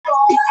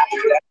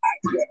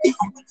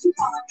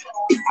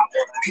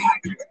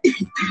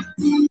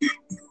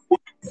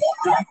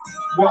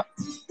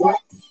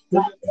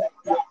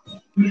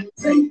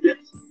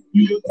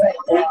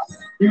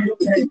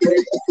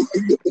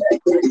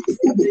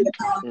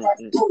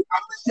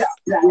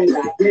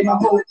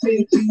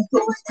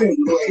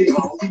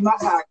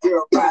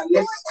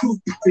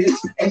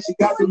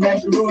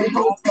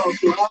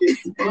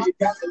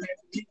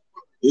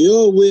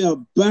Yo, we are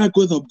back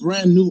with a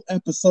brand new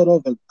episode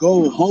of the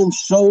Go Home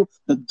Show,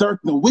 the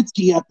Dirk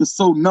Nowitzki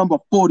episode number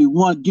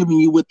 41, giving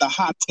you with the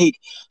hot take,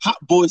 hot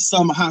boy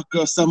summer, hot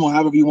girl summer,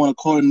 however you want to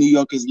call it. New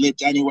York is lit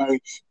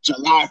January,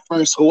 July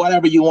 1st, or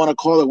whatever you want to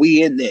call it.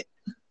 We in there.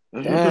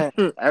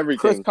 Damn, everything.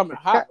 Chris coming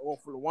hot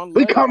off of the one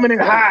We leg. coming in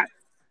hot.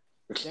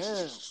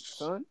 Damn,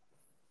 son.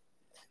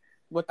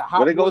 With the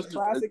hot boys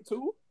classic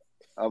too.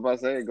 I was about to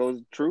say it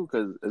goes true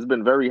because it's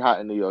been very hot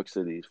in New York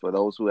City. For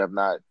those who have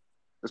not,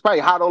 it's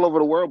probably hot all over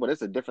the world, but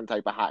it's a different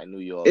type of hot in New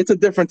York. It's a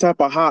different type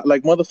of hot.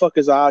 Like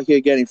motherfuckers are out here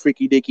getting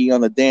freaky dicky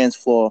on the dance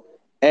floor,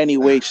 any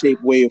way,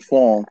 shape, way, or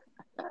form.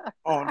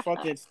 On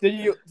fucking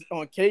studio,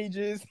 on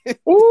cages.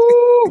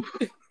 Ooh.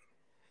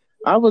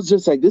 I was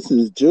just like, this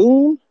is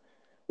June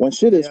when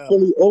shit is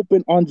fully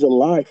open on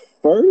July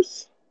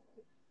 1st.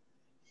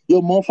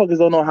 Yo, motherfuckers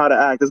don't know how to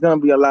act. There's gonna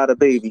be a lot of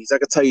babies. I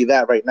can tell you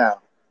that right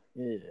now.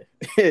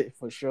 Yeah,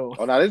 for sure.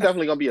 Oh, now there's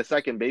definitely gonna be a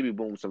second baby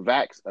boom. A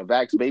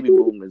vax baby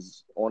boom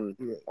is on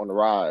the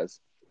rise.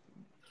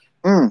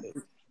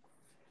 It's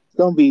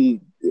gonna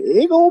be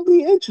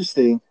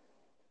interesting.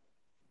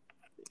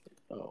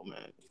 Oh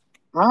man,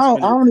 I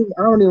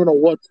don't even know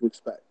what to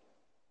expect.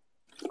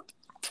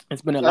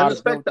 It's been a lot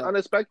of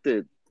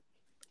unexpected.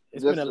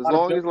 It's been a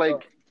lot as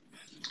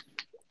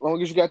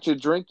long as you got your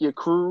drink, your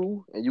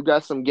crew, and you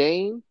got some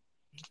game,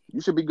 you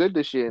should be good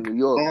this year in New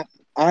York.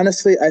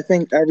 Honestly, I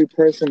think every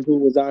person who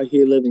was out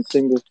here living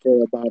single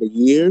for about a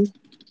year,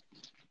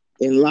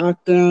 in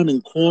lockdown,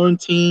 in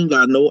quarantine,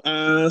 got no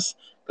ass,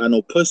 got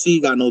no pussy,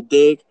 got no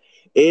dick,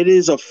 it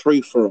is a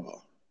free for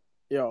all.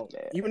 Yo,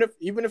 even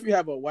if you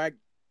have a whack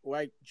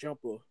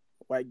jumper,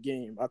 whack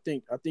game, I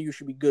think you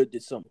should be good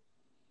this summer.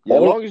 Yeah,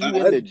 as long as you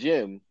in the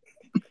gym.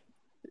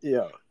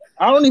 Yeah,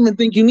 I don't even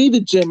think you need a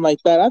gym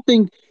like that. I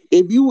think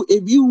if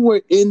you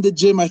were in the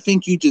gym, I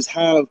think you just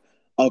have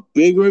a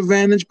bigger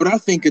advantage, but I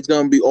think it's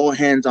gonna be all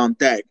hands on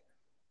deck.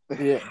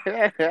 Yeah.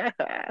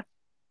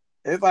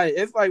 It's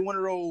like one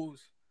of those,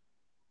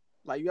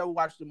 like you ever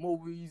watch the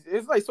movies.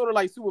 It's like sort of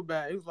like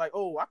Superbad. It's like,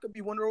 oh, I could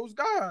be one of those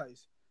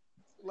guys.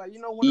 Like,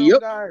 one of those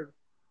guys.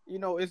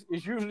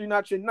 It's usually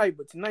not your night,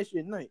 but tonight's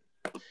your night.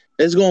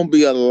 There's gonna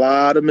be a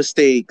lot of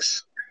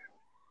mistakes.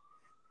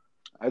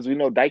 As we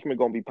know, Dykeman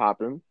gonna be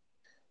popping.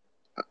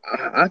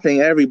 I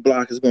think every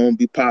block is gonna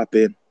be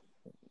popping.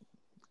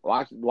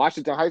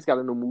 Washington Heights got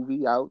a new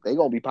movie out. They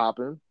gonna be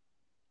popping.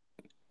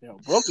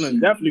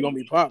 Brooklyn definitely gonna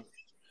be popping.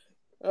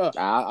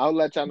 I'll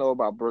let y'all know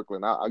about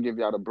Brooklyn. I'll give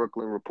y'all the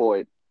Brooklyn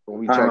report when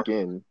we check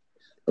in.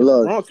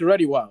 Look, the Bronx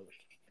already wilding.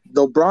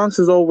 The Bronx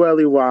is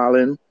already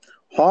wilding.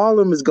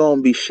 Harlem is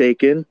gonna be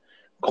shaking.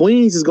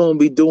 Queens is gonna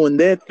be doing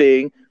their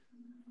thing.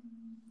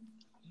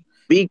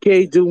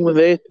 BK doing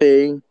their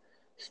thing.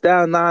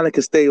 Staten Island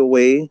can stay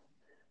away.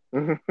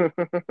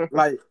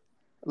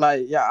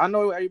 Yeah, I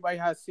know everybody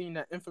has seen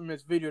that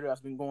infamous video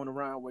that's been going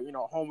around where,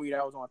 homie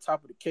that was on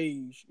top of the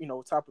cage,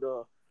 top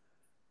of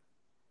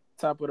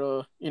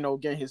the,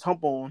 getting his hump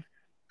on.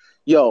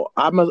 Yo,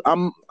 I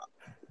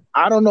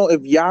don't know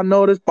if y'all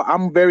noticed, but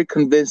I'm very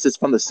convinced it's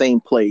from the same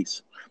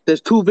place.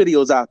 There's two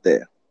videos out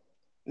there.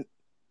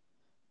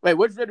 Wait,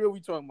 which video are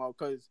we talking about?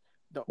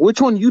 Which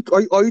one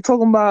are you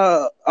talking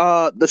about?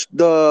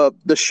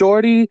 The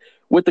shorty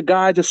with the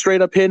guy just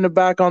straight up hitting the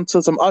back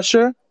onto some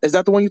Usher? Is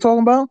that the one you're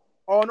talking about?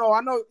 Oh no, I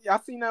know. I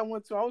seen that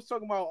one too. I was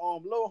talking about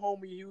little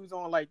homie. He was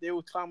on they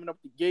was climbing up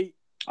the gate.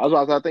 I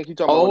think you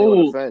talking about when they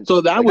on the fence. So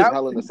that was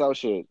hell in the South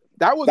shit.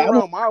 That was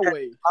around my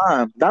way.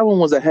 That one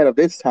was ahead of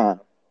its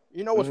time.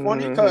 You know what's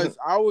funny? Because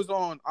I was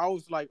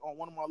like on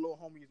one of my little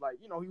homies,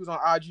 he was on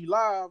IG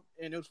Live,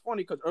 and it was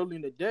funny because early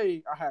in the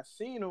day I had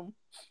seen him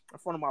in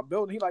front of my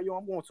building. He like, yo,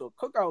 I'm going to a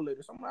cookout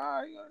later. So I'm like,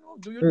 all right,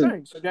 do your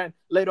thing. So then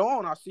later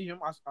on, I see him.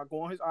 I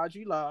go on his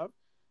IG Live,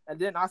 and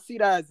then I see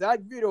that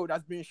exact video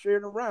that's being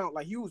shared around.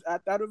 Like he was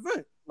at that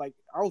event. Like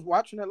I was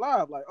watching it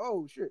live. Like,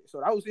 oh shit!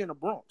 So that was in the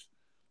Bronx.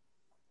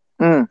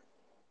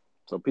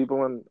 So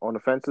people on the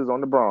fences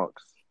on the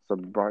Bronx. So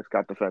the Bronx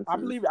got the fences. I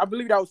believe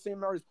that was St.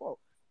 Mary's Park.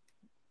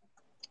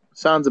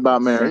 Sounds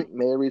about Mary. St.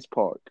 Mary's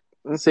Park.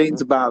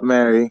 Saints about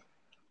Mary.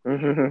 I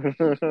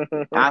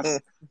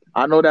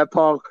know that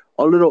park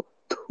a little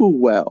too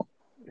well.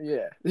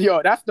 Yeah.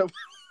 Yo, that's the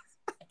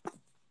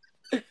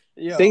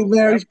St.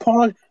 Mary's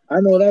Park. I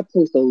know that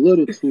place a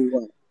little too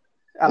well.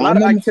 A lot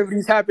of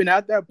activities happen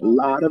at that point. A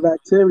lot of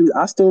activities.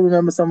 I still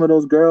remember some of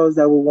those girls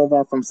that were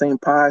over from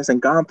St. Pius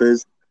and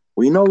Gompers.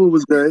 We know it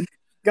was good.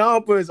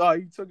 Gompers,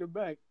 you took it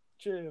back.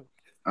 Chill.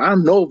 I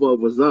know what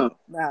was up.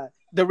 Nah,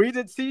 the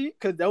reason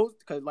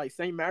because like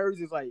St. Mary's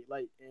is like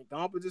and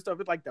Gompers and stuff.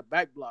 It's like the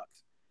back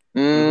blocks.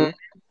 Mm.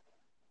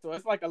 So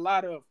it's like a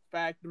lot of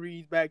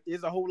factories back there.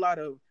 There's a whole lot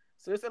of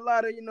So it's a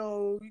lot of,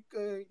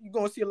 you're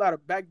gonna see a lot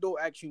of backdoor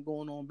action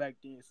going on back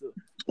then. So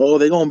Oh,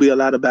 there's gonna be a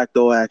lot of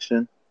backdoor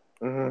action.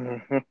 We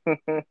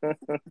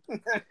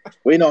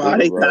know how yeah,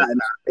 they bro. cotton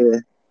out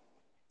there.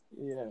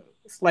 yeah,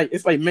 it's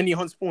like mini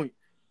Hunts Point.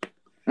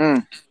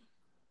 Mm.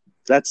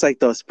 That's like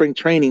the spring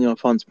training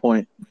of Hunts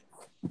Point.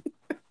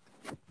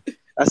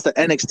 That's the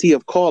NXT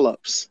of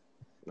call-ups.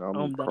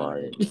 I'm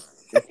crying. Dying.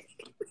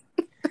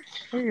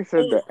 He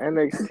said the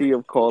NXT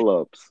of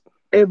call-ups.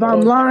 If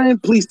I'm lying,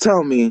 please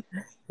tell me.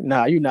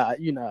 Nah, you're not.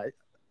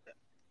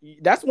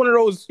 That's one of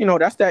those,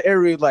 that's that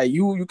area like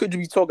you could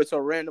be talking to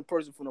a random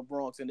person from the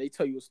Bronx and they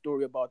tell you a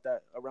story about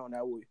that around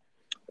that way.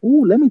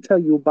 Ooh, let me tell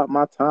you about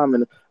my time.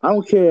 And I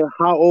don't care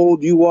how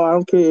old you are. I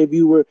don't care if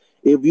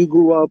you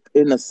grew up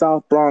in the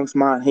South Bronx,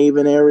 Mount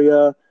Haven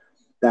area,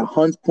 that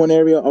Hunts Point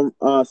area,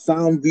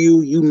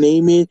 Soundview, you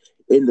name it.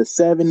 In the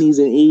 70s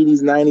and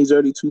 80s, 90s,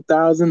 early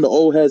 2000s, the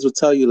old heads will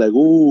tell you like,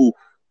 ooh,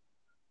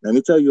 let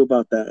me tell you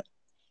about that.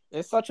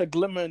 It's such a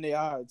glimmer in the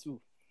eye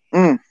too.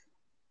 Mm.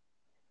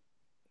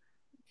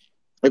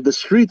 If the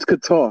streets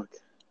could talk.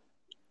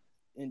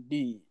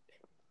 Indeed.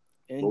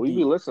 But we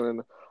be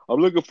listening. I'm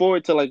looking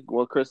forward to like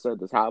what Chris said,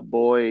 this hot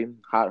boy,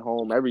 hot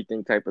home,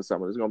 everything type of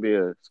summer. It's gonna be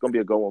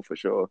a good one for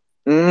sure.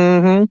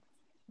 Mm-hmm.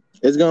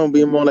 It's gonna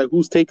be more like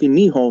who's taking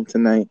me home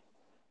tonight.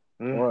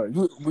 All right.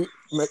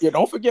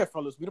 Don't forget,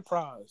 fellas, we the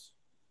prize.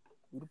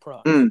 We the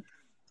prize. Mm.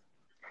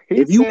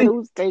 He said,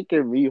 "Who's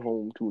taking me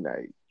home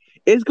tonight?"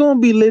 It's gonna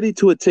be litty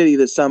to a titty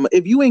this summer.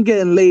 If you ain't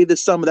getting laid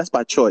this summer, that's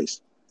by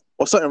choice,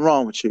 or something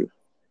wrong with you.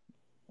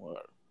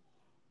 What?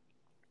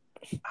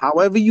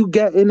 However you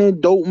get in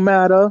it, don't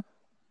matter.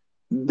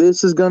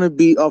 This is gonna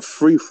be a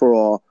free for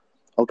all.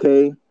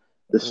 Okay,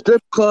 the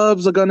strip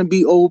clubs are gonna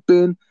be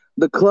open.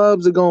 The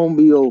clubs are gonna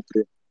be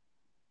open.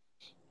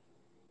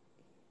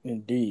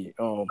 Indeed.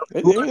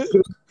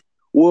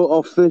 Will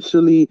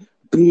officially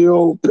be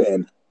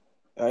open.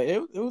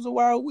 It was a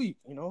wild week.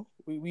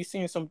 We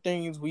seen some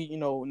things we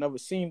never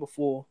seen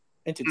before,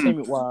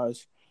 entertainment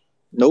wise.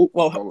 Nope.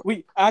 Well,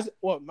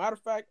 matter of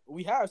fact,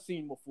 we have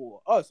seen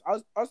before. Us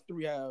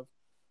three have.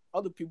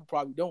 Other people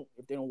probably don't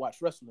if they don't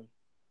watch wrestling.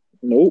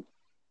 Nope.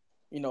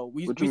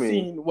 We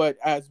seen what,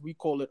 as we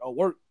call it, a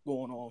work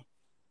going on.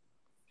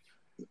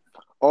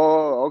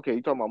 Oh, okay.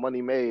 You talking about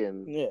Money May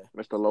and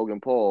Mr.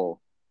 Logan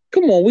Paul?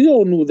 Come on, we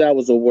all knew that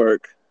was a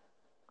work.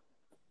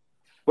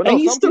 But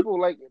no,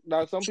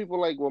 some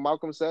people like what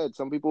Malcolm said.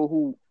 Some people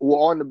who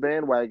are on the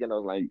bandwagon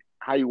of like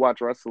how you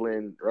watch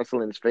wrestling.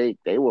 Wrestling's fake.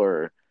 They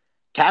were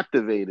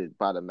captivated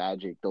by the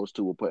magic those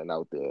two were putting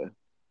out there.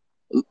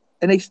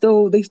 And they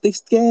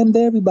scammed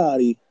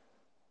everybody.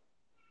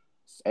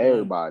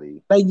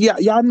 Everybody. Like,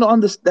 y'all don't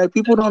understand.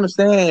 People don't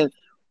understand.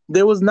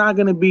 There was not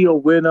going to be a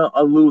winner,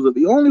 a loser.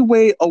 The only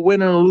way a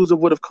winner and a loser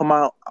would have come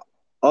out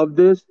of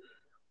this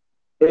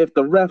if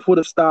the ref would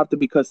have stopped it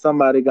because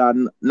somebody got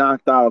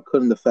knocked out or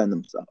couldn't defend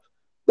themselves.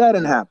 That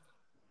didn't happen.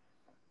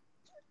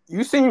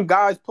 You seen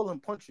guys pulling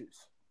punches.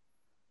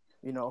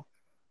 You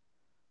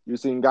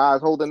seen guys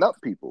holding up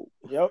people.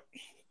 Yep.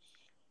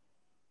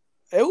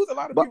 It was a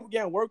lot of people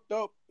getting worked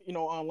up,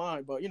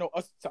 online. But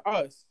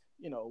us,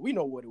 we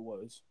know what it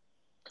was.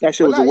 That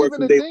shit was a work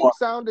from day one.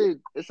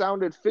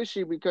 Sounded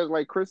fishy because,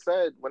 like Chris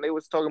said, when they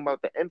was talking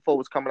about the info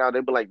was coming out,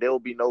 they'd be like, there will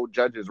be no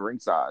judges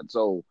ringside.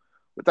 So,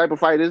 what type of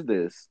fight is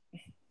this?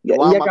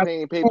 Why am I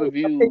paying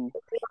pay-per-view?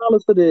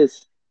 $10 for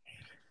this.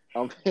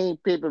 I'm paying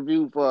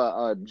pay-per-view for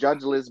a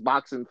judgeless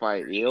boxing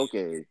fight. Yeah,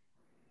 okay.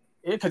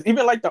 Yeah, because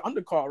even like the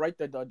undercard, right?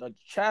 The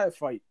Chad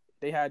fight,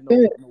 they had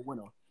no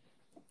winner.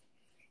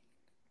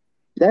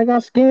 That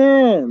got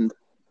scammed.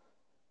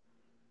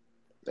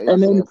 They got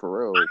scammed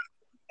for real.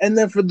 And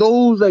then for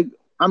those, I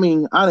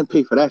didn't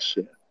pay for that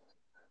shit.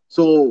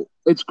 So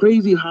it's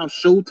crazy how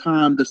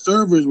Showtime, the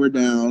servers were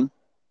down.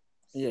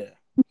 Yeah.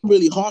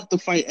 Really hard to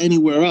fight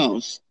anywhere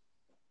else.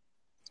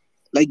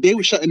 Like, they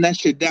were shutting that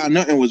shit down.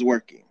 Nothing was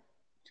working.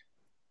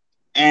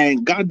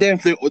 And goddamn,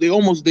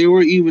 they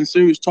were even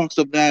serious talks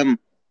of them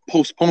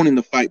postponing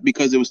the fight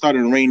because it was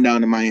starting to rain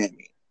down in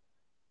Miami.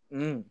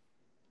 Mm.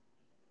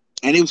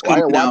 And it was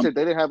coming down. Watch it.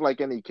 They didn't have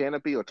like any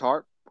canopy or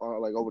tarp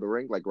like over the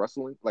ring, like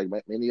wrestling, like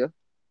Mania.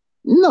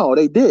 No,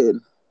 they did.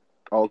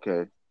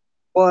 Okay.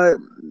 But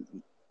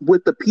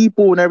with the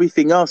people and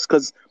everything else,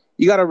 because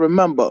you got to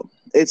remember,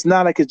 it's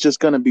not like it's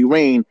just going to be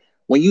rain.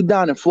 When you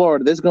down in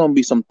Florida, there's going to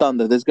be some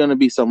thunder. There's going to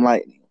be some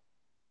lightning.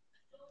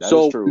 That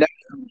is true.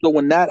 So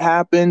when that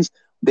happens,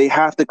 they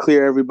have to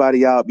clear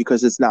everybody out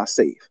because it's not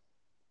safe.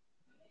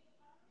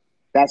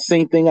 That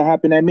same thing that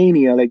happened at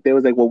Mania. Like, they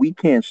was like, well, we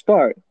can't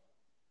start.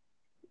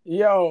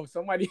 Yo, it's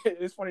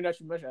funny that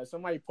you mentioned that.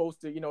 Somebody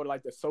posted,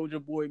 like the Soldier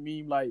Boy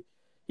meme, like,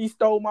 he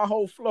stole my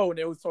whole flow, and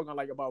they was talking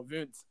like about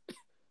Vince.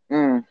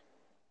 Mm.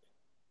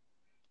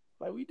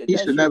 Like, we did that shit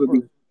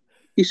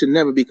he should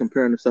never be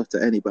comparing himself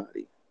to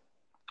anybody.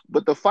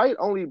 But the fight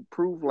only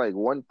proved like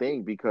one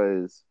thing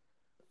because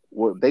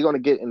they're gonna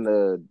get in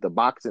the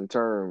boxing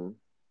term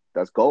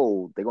that's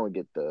gold. They're gonna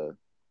get the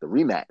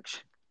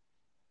rematch.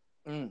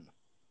 Mm.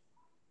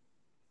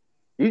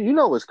 You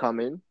know what's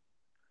coming,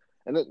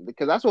 and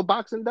because that's what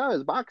boxing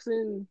does.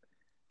 Boxing,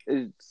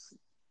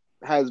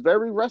 has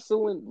very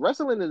wrestling.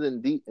 Wrestling is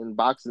in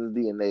boxing's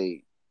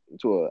DNA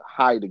to a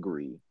high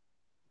degree.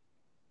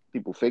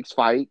 People fix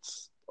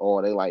fights,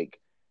 or they like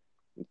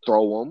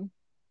throw them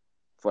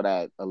for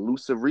that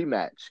elusive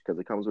rematch because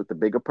it comes with the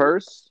bigger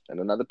purse and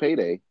another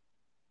payday.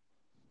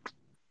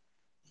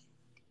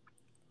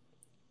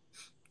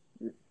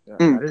 Yeah,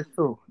 that is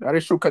true. That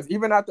is true. Because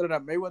even after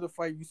that Mayweather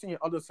fight, you seen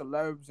other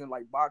celebs and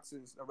like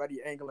boxers already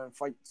angling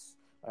fights.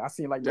 Like, I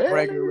seen like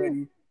McGregor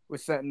already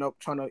was setting up,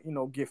 trying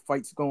to get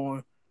fights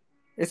going.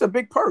 It's a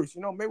big purse.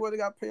 Mayweather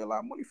got to pay a lot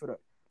of money for that.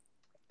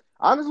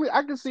 Honestly,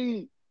 I can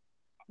see,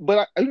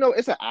 but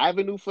it's an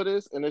avenue for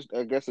this, and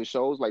I guess it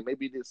shows like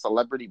maybe the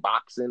celebrity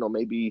boxing, or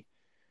maybe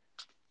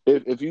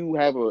if you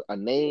have a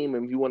name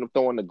and if you want to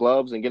throw in the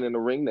gloves and get in the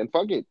ring, then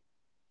fuck it.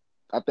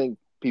 I think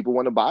people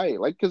want to buy it,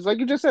 because like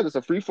you just said, it's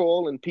a free for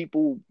all, and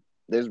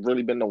there's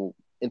really been no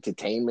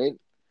entertainment.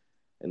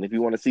 And if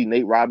you want to see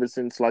Nate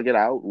Robinson slug it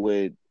out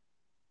with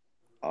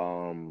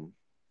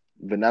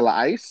Vanilla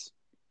Ice.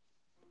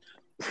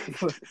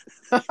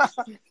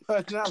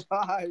 Vanilla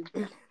Ice.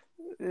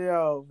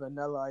 Yo,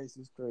 Vanilla Ice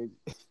is crazy.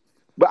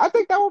 But I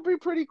think that would be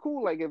pretty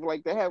cool. Like if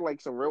like they had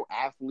like some real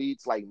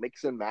athletes like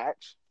mix and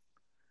match,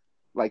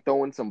 like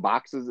throwing some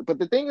boxes. But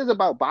the thing is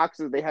about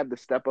boxers, they have to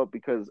step up,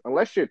 because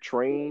unless you're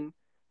trained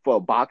for a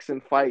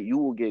boxing fight, you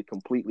will get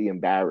completely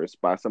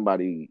embarrassed by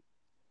somebody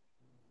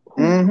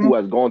who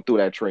has gone through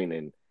that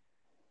training.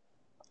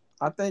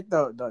 I think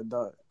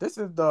this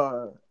is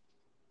the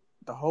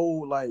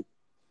whole, like,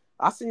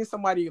 I seen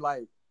somebody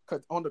like,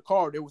 cause on the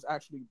card there was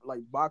actually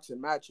like boxing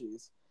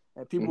matches,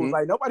 and people was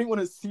like, nobody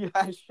want to see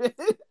that shit.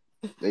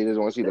 They just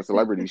want to see the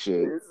celebrity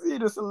shit. See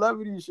the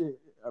celebrity shit.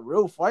 A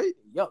real fight?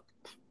 Yuck.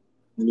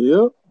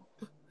 Yep.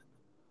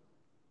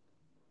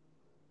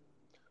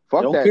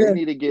 Fuck that. They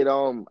need to get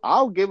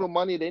I'll give them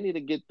money. They need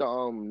to get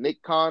the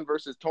Nick Khan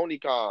versus Tony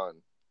Khan.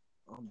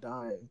 I'm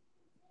dying.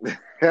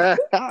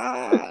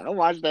 I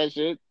watched that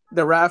shit.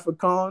 The Wrath of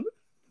Khan.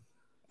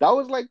 That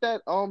was like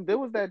that. There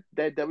was that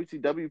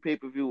WCW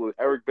pay-per-view where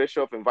Eric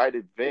Bischoff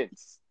invited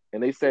Vince,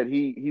 and they said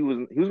he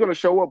was gonna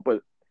show up,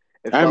 but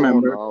it fell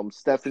on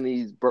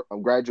Stephanie's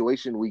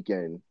graduation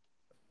weekend.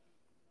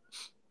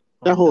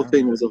 That whole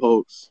thing was a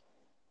hoax.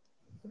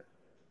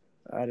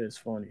 That is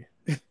funny.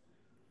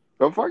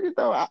 But fuck it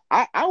though,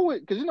 I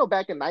would, because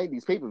back in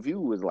 '90s pay-per-view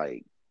was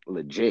like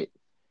legit,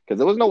 because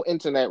there was no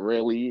internet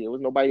really. It was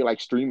nobody like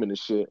streaming the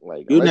shit.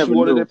 Like unless you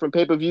ordered it from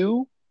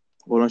pay-per-view.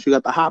 Well, unless you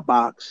got the hot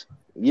box.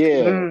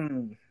 Yeah.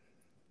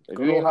 If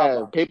you didn't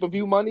have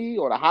pay-per-view money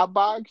or the hot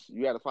box,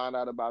 you had to find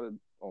out about it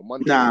on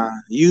Monday. Nah,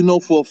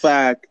 for a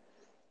fact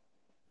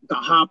the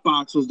hot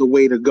box was the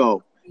way to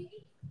go.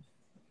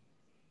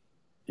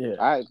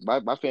 Yeah.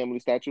 My family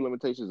statute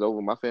limitations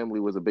over. My family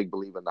was a big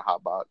believer in the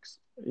hot box.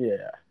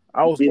 Yeah.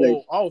 I was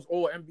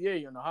all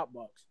NBA in the hot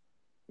box.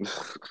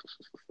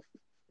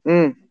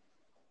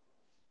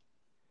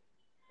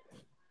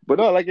 But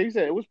no, like you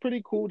said, it was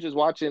pretty cool just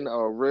watching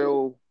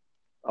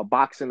a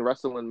boxing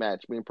wrestling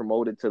match being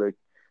promoted to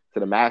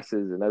the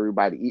masses and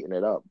everybody eating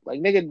it up. Like,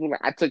 nigga,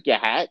 I took your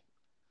hat.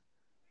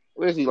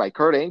 Where is he, like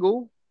Kurt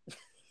Angle?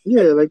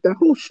 Yeah, like that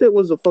whole shit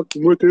was a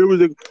fucking work. It was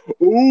like,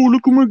 oh,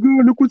 look at my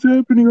God, look what's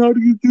happening. How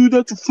do you do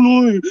that to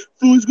Floyd?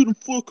 Floyd's gonna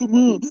fuck him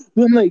up.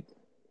 And I'm like,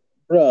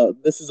 bro,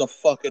 this is a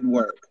fucking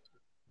work.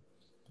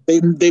 They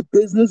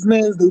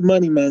businessmen, they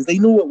money men. They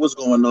knew what was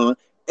going on.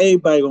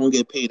 Everybody gonna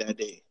get paid that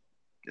day.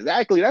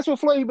 Exactly. That's what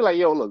Floyd be like.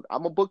 Yo, look,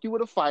 I'm gonna book you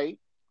with a fight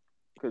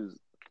because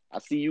I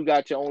see you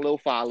got your own little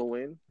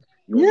following.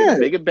 You get a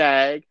bigger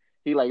bag.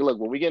 He like, look,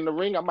 when we get in the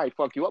ring, I might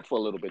fuck you up for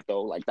a little bit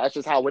though. Like, that's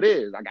just how it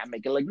is. I gotta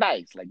make it look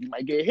nice. Like, you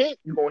might get hit,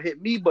 you gonna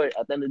hit me, but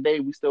at the end of the day,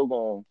 we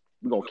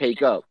gonna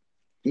cake up.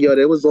 Yo,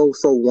 there was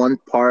also one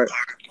part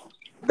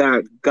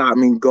that got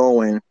me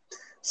going.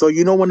 So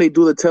when they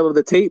do the tail of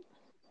the tape,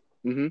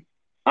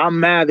 I'm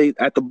mad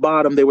at the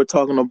bottom they were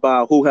talking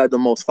about who had the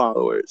most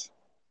followers.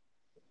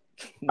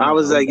 I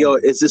was like, yo,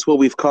 is this what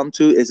we've come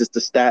to? Is this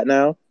the stat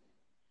now?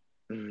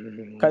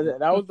 Because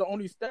that was the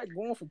only stat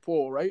going for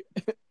Paul, right?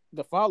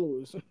 The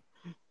followers.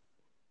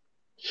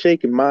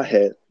 Shaking my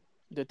head.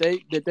 Did they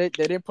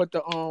didn't put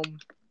the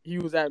he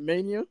was at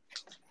Mania?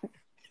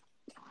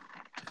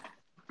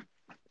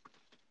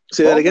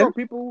 Say that again?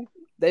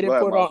 They didn't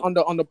put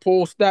on the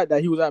poll stat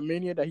that he was at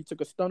Mania, that he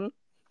took a stunner?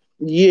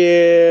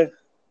 Yeah.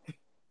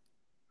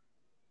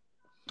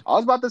 I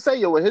was about to say,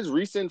 yo, with his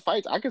recent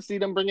fights, I could see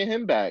them bringing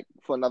him back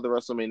for another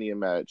WrestleMania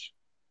match.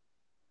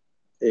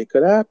 It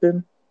could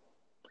happen.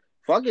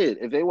 Fuck it.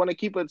 If they want to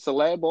keep a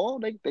celeb ball,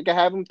 they can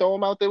have him throw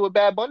him out there with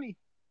Bad Bunny.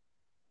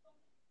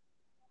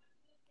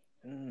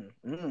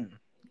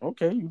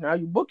 Okay, now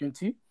you booking,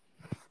 T.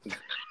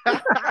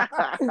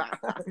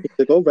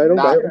 Go right.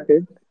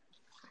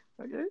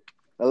 Okay.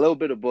 A little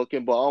bit of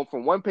booking, but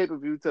from one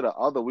pay-per-view to the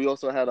other, we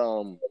also had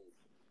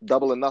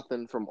Double or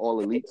Nothing from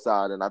All Elite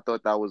side, and I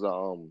thought that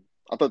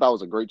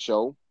was a great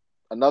show.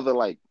 Another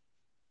like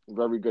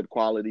very good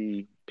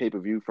quality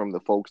pay-per-view from the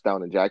folks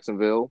down in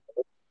Jacksonville.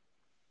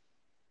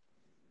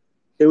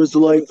 It was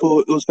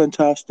delightful. It was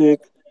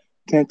fantastic.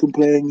 Can't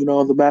complain. You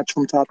know, the match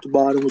from top to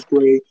bottom was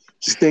great.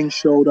 Sting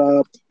showed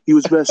up. He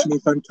was wrestling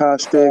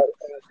fantastic.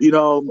 You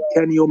know,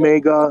 Kenny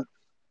Omega,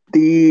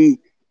 the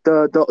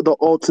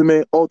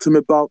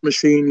ultimate bout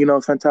machine. You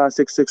know,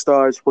 fantastic. 6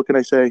 stars. What can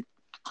I say?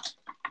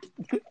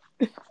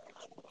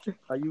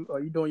 Are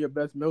you doing your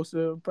best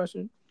Meltzer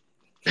impression?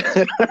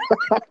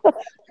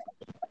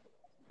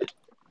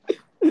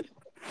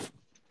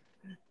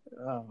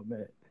 Oh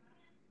man,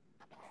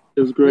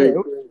 it was great.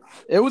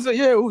 Yeah,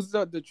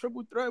 the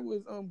triple threat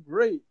was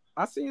great.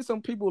 I seen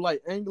some people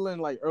like angling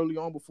like early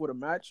on before the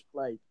match.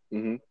 Like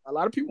a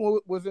lot of people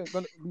wasn't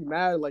gonna be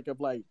mad like if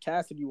like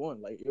Cassidy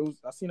won. Like it was.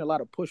 I seen a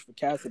lot of push for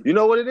Cassidy. You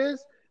know what it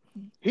is?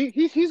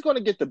 He's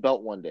gonna get the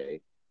belt one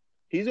day.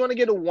 He's gonna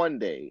get it one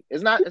day.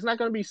 It's not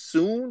gonna be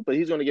soon, but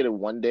he's gonna get it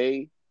one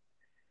day,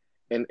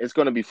 and it's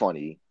gonna be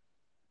funny.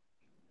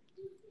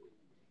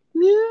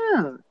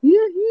 Yeah.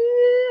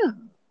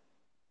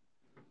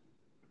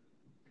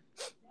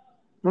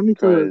 No need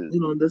to, you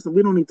know,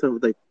 we don't need to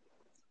like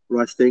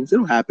rush things.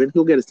 It'll happen.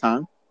 He'll get his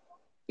time.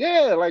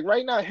 Yeah, like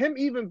right now, him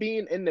even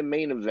being in the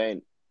main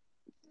event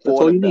That's for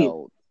all the you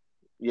belt.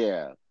 Need.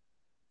 Yeah.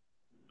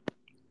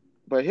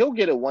 But he'll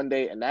get it one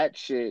day, and that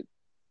shit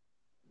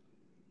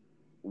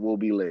will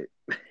be lit.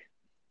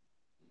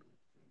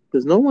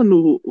 Because no one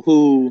knew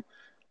who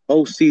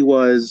OC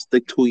was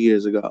like 2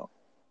 years ago.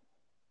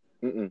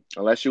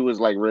 Unless you was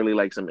like really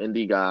like some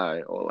indie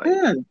guy or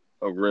like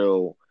a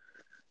real.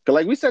 Cause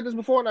like we said this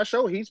before on our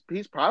show, he's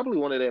probably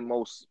one of their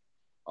most.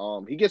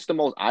 He gets the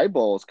most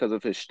eyeballs because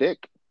of his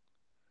shtick.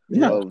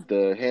 Of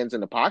the hands in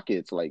the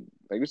pockets, like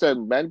you said,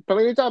 man.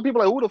 Plenty of time,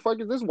 people are like, who the fuck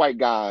is this white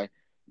guy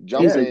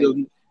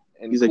jumping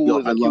and he's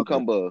cool like, as a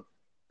cucumber?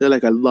 They're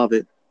like, I love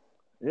it.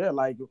 Yeah,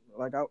 like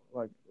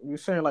we were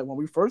saying, like when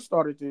we first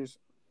started this,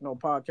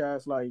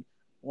 podcast, like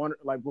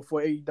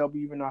before AEW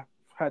even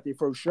had their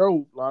first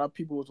show, a lot of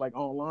people was like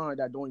online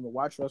that don't even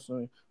watch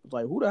wrestling. Was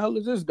like, who the hell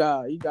is this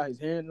guy? He got his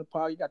hand in the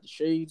pocket, he got the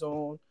shades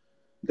on.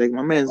 Like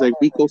my man's like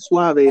Rico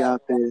Suave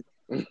out there,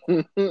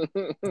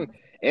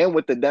 and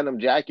with the denim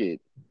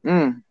jacket,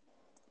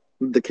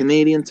 the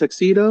Canadian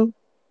tuxedo,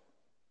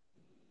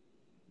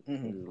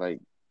 like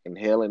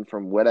inhaling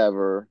from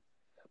whatever.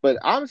 But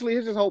honestly,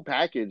 his whole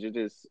package it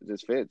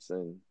just fits,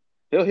 and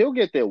he'll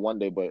get there one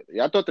day. But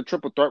yeah, I thought the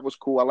triple threat was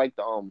cool. I liked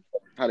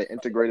how they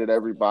integrated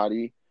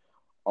everybody.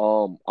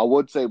 I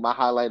would say my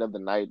highlight of the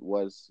night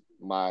was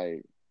my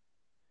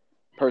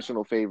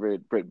personal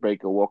favorite, Britt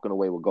Baker walking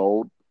away with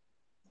gold.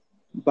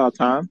 About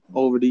time,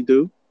 already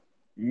do.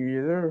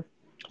 Yeah,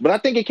 but I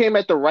think it came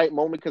at the right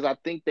moment because I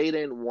think they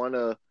didn't want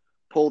to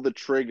pull the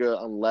trigger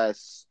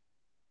unless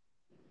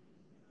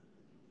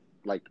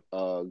like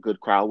a good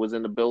crowd was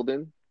in the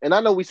building. And I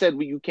know we said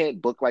you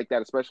can't book like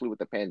that, especially with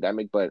the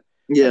pandemic, but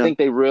I think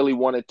they really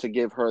wanted to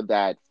give her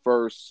that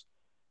first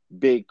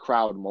big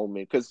crowd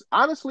moment because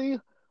honestly,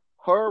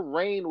 her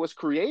reign was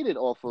created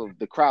off of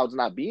the crowds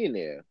not being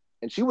there,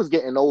 and she was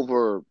getting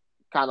over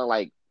kind of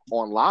like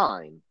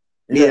online.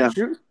 Yeah,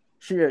 she was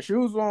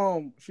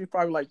she's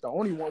probably like the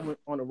only one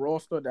on the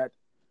roster that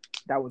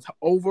was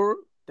over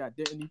that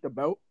didn't need the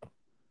belt.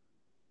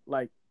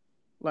 Like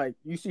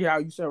you see how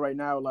you said right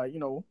now, like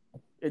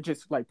it's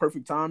just like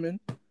perfect timing,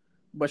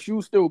 but she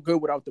was still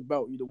good without the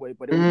belt either way.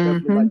 But it was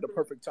definitely like the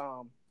perfect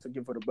time to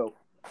give her the belt.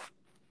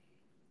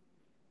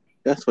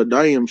 That's what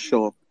I am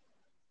sure.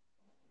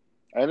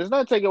 And it's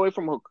not taken away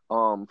from her,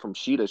 from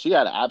Sheeta. She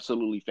had an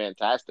absolutely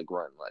fantastic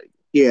run. Like,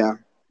 yeah.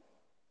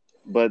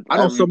 But I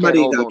know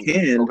somebody got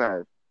canned.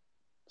 Okay.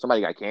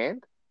 Somebody got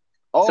canned?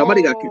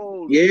 Somebody got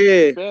canned.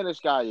 Yeah. Spanish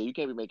guy. Yeah, you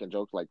can't be making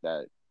jokes like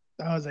that.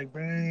 I was like,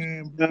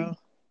 man, bro,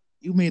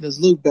 you made us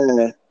look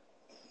bad.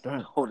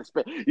 Oh,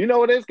 you know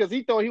what it is? Because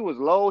he thought he was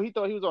low. He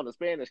thought he was on the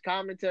Spanish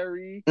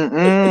commentary.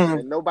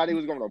 And nobody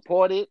was going to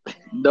report it.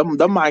 The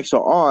mics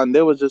are on.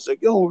 They was just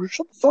like, yo,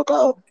 shut the fuck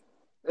up.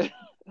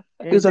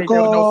 He's like,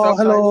 oh,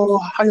 hello,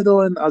 how you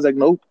doing? I was like,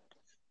 nope.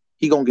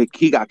 He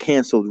got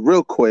canceled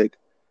real quick.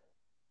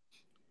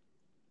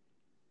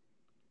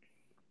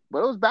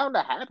 But it was bound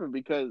to happen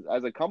because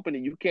as a company,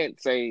 you can't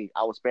say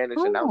our Spanish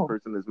announce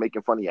person is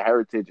making fun of your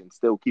heritage and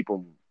still keep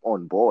them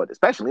on board,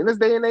 especially in this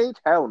day and age.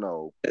 Hell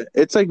no.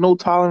 It's like no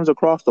tolerance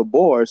across the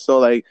board. So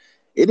like,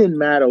 it didn't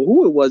matter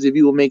who it was. If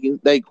you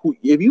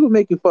were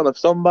making fun of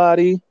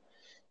somebody,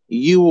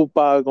 you were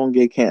probably gonna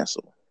get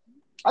canceled.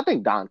 I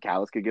think Don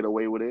Callis could get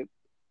away with it.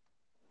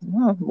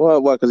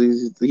 What? Because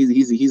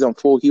he's on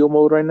full heel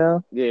mode right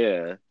now.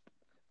 Yeah.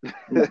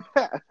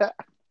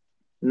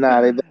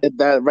 Nah,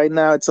 that right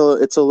now it's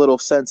a little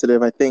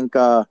sensitive. I think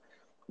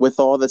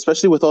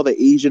especially with all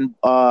the Asian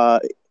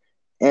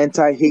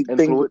anti-hate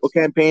thing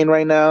campaign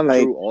right now,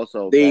 like true,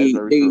 also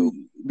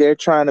they're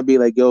trying to be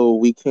like, yo,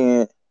 we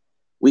can't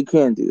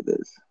do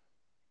this.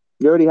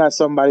 You already had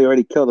somebody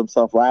already killed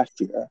himself last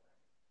year.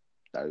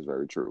 That is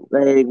very true.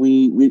 Like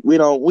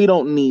we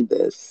don't need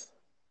this.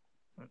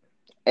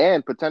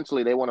 And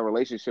potentially they want a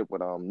relationship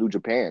with New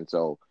Japan.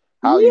 So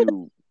how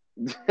you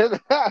I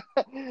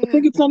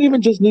think it's not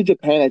even just New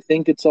Japan. I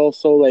think it's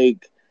also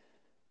like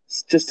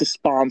just the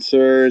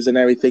sponsors and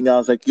everything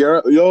else. Like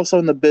you're also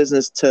in the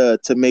business to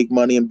make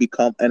money and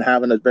become and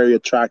having a very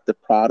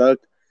attractive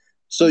product.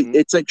 So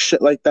it's like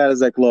shit like that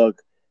is like,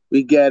 look,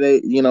 we get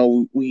it. You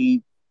know,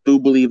 we do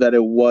believe that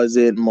it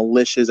wasn't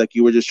malicious. Like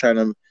you were just trying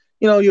to,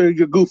 you know, you're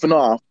goofing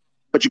off,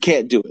 but you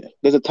can't do it.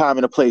 There's a time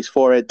and a place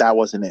for it. That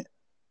wasn't it.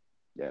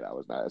 Yeah, that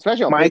was not,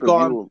 especially on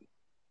pay-per-view.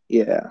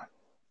 Yeah.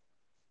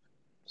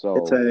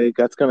 So it's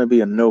that's gonna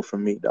be a no for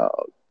me,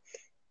 dog.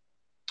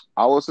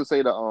 I also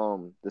say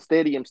the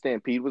Stadium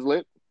Stampede was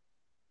lit,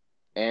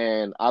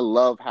 and I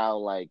love how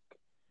like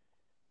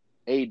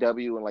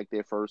AEW in like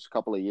their first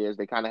couple of years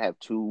they kind of have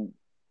two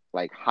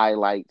like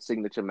highlight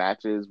signature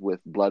matches with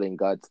Blood and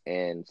Guts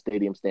and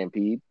Stadium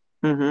Stampede.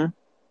 Mm-hmm.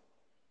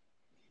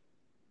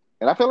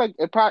 And I feel like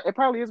it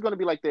probably is going to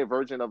be like their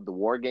version of the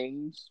War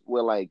Games,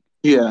 where like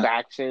two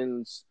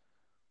factions.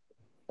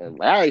 And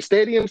all right,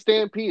 Stadium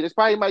Stampede. This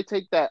probably might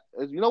take that.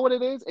 You know what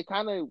it is? It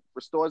kind of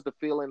restores the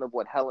feeling of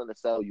what Hell in a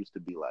Cell used to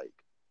be like.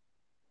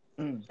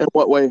 In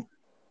what way?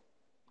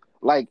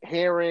 Like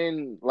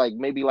hearing, like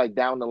maybe like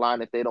down the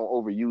line if they don't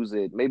overuse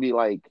it, maybe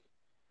like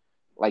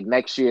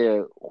next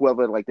year,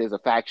 whoever like there's a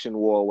faction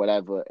war or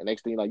whatever, and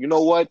next thing you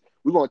know what?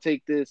 We're gonna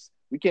take this.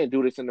 We can't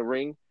do this in the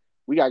ring.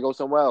 We gotta go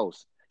somewhere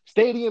else.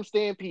 Stadium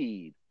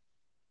Stampede.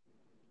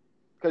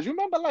 Because you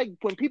remember, like,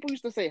 when people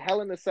used to say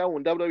Hell in a Cell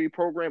when WWE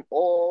programmed,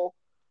 all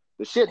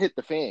the shit hit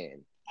the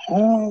fan.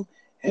 Hell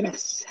in a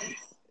Cell.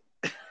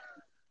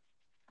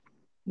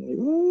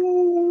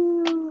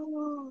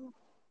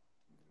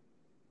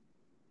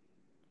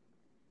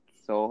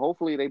 So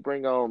hopefully they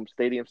bring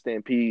Stadium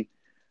Stampede,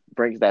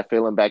 brings that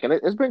feeling back, and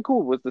it's been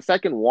cool. With the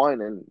second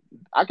one, and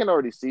I can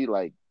already see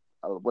like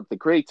with the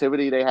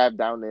creativity they have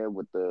down there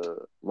with the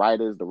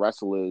writers, the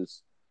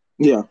wrestlers.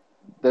 Yeah,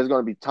 there's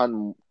going to be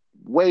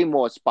way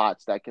more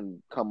spots that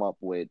can come up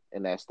with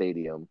in that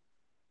stadium.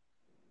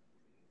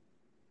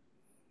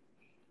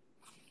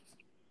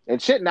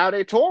 And shit, now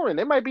they're touring.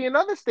 There might be in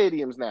other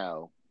stadiums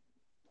now.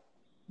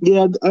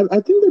 Yeah,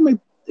 I think they might.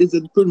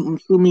 I'm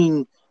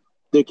assuming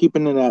they're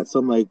keeping it at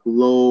some like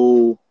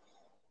low,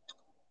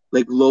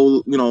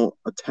 you know,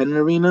 10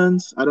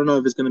 arenas. I don't know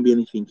if it's going to be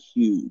anything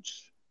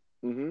huge.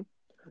 Mm-hmm.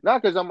 No,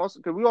 because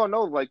we all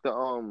know like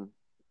the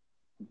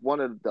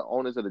one of the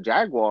owners of the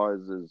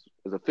Jaguars is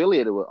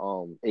affiliated with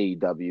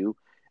AEW,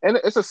 and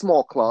it's a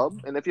small club.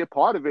 And if you're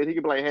part of it, he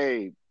could be like,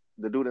 "Hey,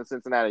 the dude in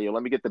Cincinnati,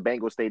 let me get the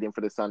Bengals stadium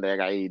for this Sunday. I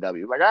got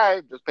AEW." Like, all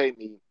right, just pay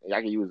me, and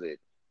I can use it.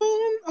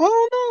 I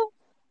don't know.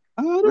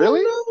 I don't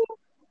really? know.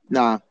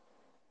 Nah.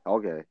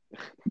 Okay.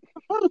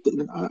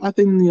 I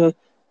think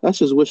that's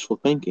just wishful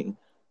thinking.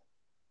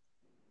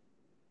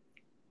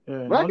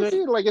 Yeah, but I can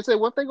see, like I said,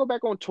 once they go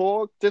back on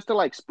tour, just to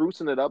like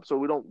sprucing it up, so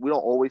we don't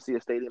always see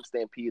a stadium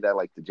stampede at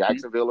like the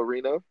Jacksonville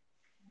arena.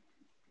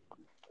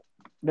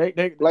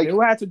 They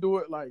would have to do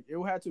it like it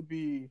would have to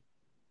be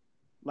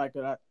like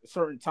a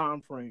certain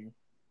time frame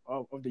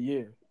of the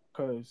year,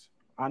 because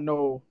I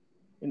know,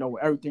 you know,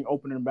 with everything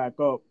opening back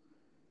up,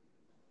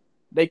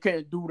 they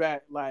can't do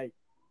that like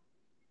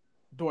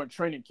during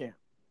training camp.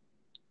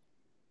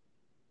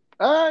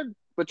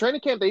 But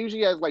training camp they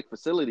usually has like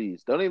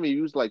facilities. They don't even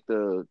use like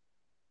the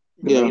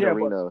main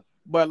arena.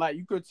 But like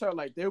you could tell,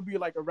 like they'll be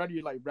like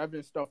already like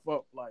revving stuff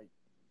up, like.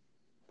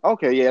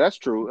 Okay, yeah, that's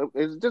true.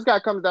 It just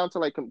got comes down to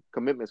like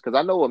commitments, because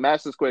I know with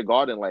Madison Square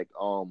Garden, like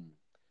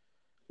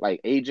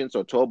agents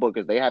or tour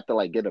bookers, they have to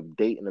like get a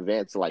date in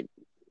advance, like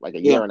a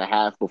year and a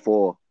half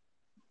before.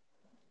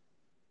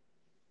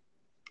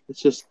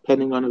 It's just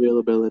depending on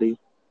availability.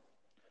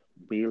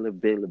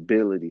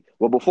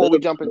 Well, before we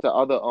jump into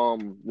other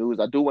news,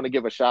 I do want to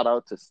give a shout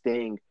out to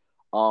Sting.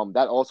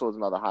 That also is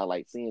another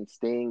highlight. Seeing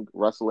Sting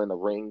wrestle in a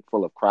ring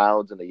full of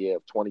crowds in the year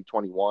of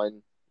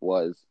 2021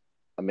 was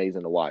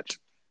amazing to watch.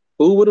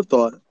 Who would have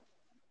thought?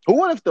 Who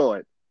would have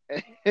thought?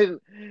 And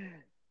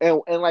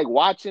like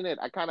watching it,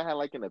 I kind of had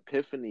like an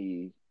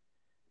epiphany,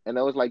 and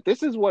I was like,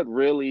 this is what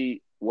AEW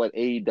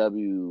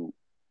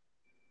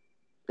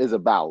is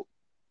about.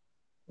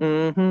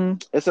 Mm-hmm.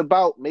 It's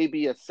about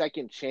maybe a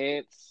second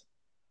chance,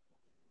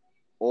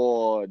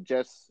 or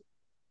just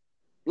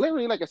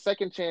literally like a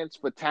second chance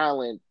for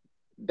talent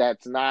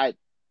that's not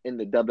in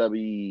the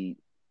WWE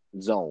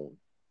zone.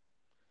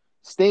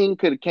 Sting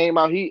could have came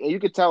out. You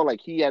could tell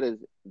like he had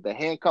the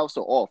handcuffs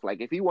are off.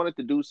 Like if he wanted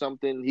to do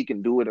something, he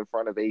can do it in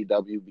front of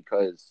AEW,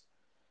 because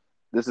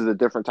this is a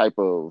different type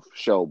of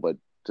show. But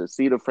to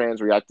see the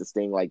fans react to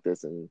Sting like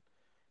this and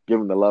give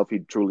him the love he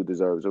truly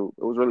deserves, it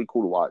was really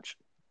cool to watch.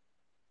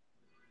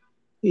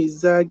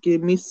 He's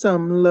give me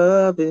some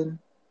loving.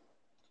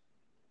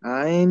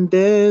 I ain't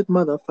dead,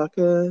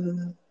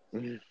 motherfucker.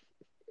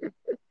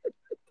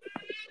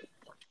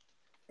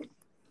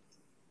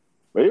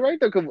 But you're right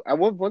though, because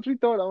once we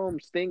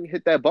thought Sting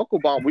hit that buckle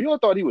bomb, we all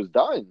thought he was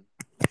done.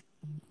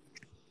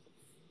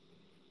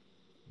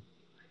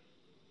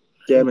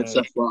 Damn it,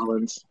 Seth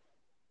Rollins.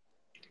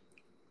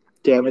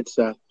 Damn it,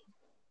 Seth.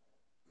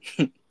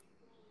 And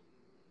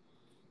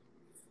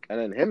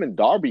then him and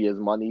Darby is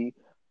money.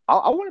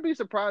 I wouldn't be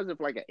surprised if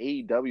like an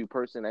AEW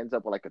person ends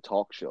up with like a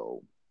talk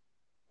show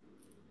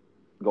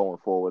going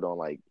forward on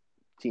like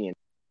TNT.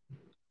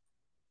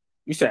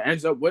 You said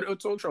ends up with a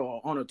talk show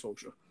or on a talk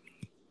show?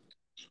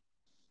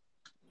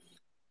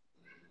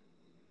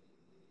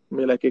 I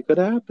mean, like, it could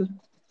happen.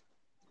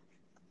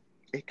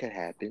 It could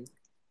happen.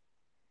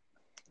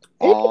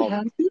 It could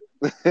happen.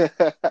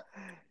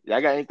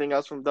 Y'all got anything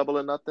else from Double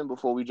or Nothing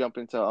before we jump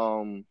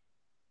into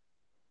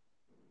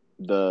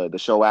the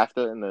show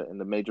after in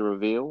the major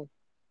reveal?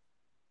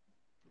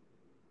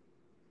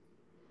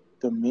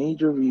 The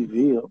major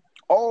reveal.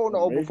 Oh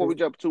no! Before we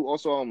jump to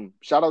also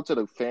shout out to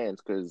the fans,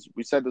 because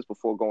we said this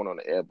before going on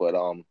the air, but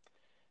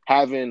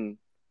having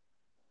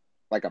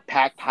like a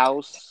packed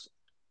house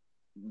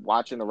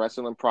watching the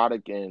wrestling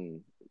product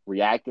and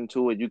reacting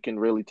to it, you can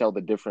really tell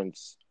the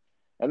difference.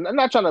 And I'm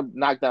not trying to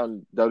knock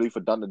down WWE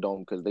for Thunderdome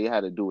because they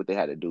had to do what they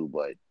had to do,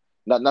 but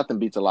nothing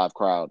beats a live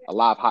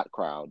hot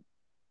crowd.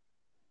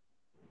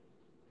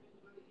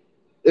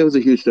 It was a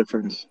huge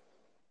difference.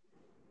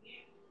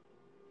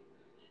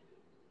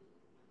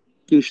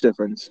 Huge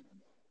difference.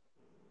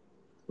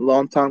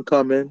 Long time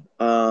coming.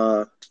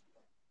 I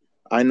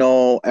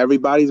know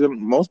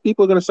most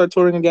people are gonna start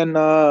touring again.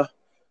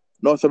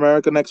 North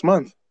America next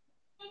month.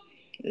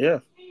 Yeah.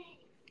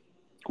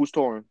 Who's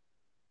touring?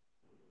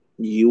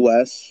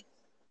 U.S.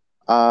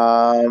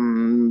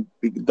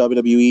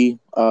 WWE.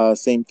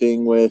 Same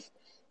thing with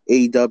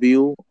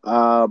AEW.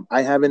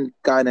 I haven't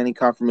gotten any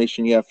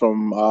confirmation yet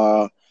from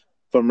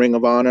Ring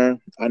of Honor.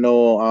 I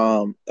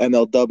know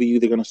MLW,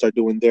 they're gonna start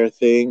doing their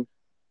thing.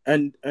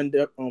 And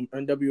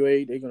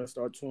NWA, they're gonna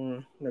start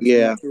touring next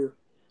month too.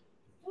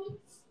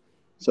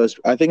 So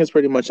I think it's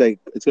pretty much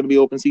like it's gonna be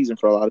open season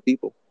for a lot of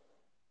people.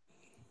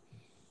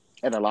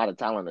 And a lot of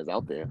talent is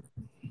out there.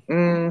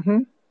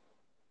 Mm-hmm.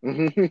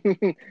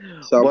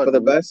 Some for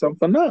the best, some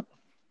for not.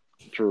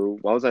 True.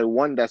 Well, I was like,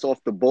 one that's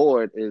off the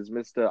board is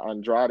Mr.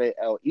 Andrade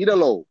El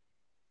Idolo.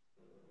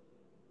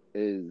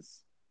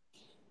 Is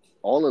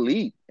all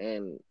elite,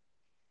 and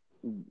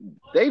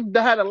they've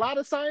had a lot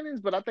of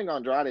signings, but I think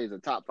Andrade is a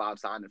top 5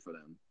 signing for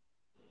them.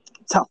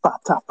 Top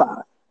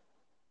five.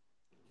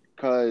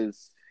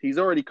 Because he's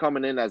already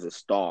coming in as a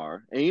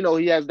star, and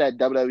he has that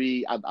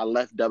WWE. I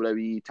left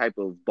WWE type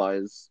of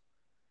buzz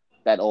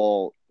that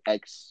all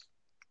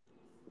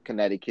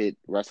ex-Connecticut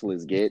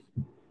wrestlers get.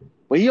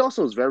 But he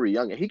also is very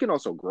young, and he can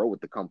also grow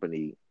with the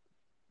company.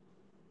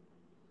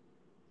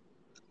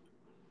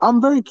 I'm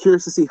very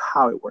curious to see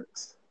how it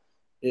works.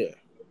 Yeah.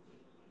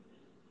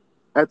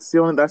 That's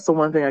the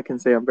one thing I can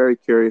say. I'm very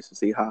curious to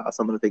see how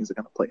some of the things are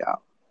going to play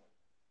out.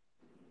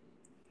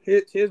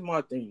 Here's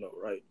my thing, though,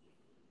 right?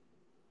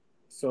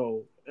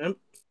 So,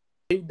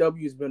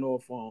 AEW's been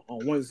off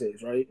on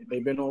Wednesdays, right?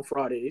 They've been on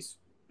Fridays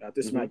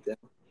after SmackDown.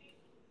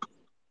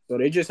 So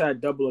they just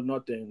had Double or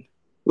Nothing.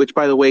 Which,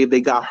 by the way,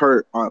 they got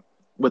hurt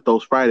with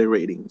those Friday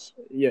ratings.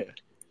 Yeah.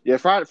 Yeah,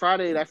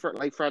 Friday,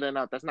 like Friday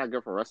night, that's not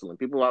good for wrestling.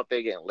 People out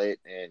there getting lit,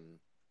 and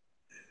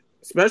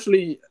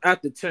especially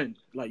after 10,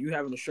 like you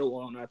having a show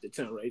on after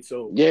 10, right?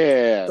 So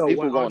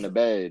people going to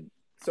bed.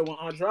 So when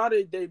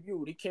Andrade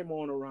debuted, he came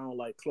on around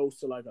like close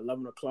to like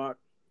 11 o'clock.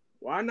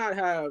 Why not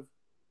have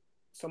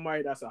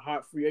somebody that's a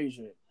hot free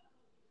agent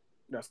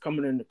that's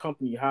coming in the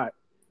company hot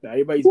that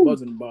everybody's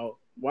buzzing about?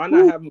 Why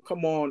not have him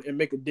come on and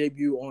make a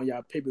debut on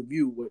your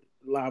pay-per-view with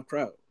live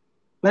crowd?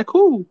 Like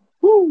who?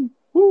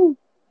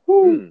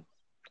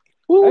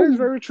 That is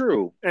very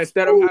true.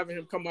 Instead of having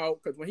him come out,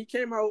 because when he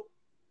came out,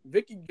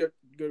 Vicky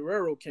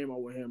Guerrero came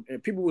out with him,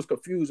 and people was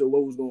confused at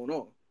what was going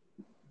on.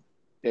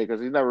 Yeah,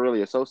 because he's never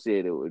really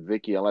associated with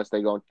Vicky unless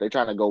they're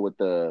trying to go with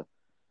the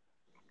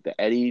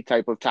Eddie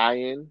type of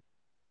tie-in.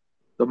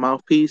 The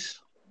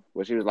mouthpiece.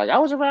 Where she was like, I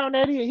was around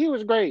Eddie and he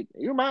was great.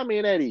 You remind me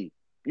of Eddie.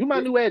 You my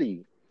new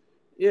Eddie.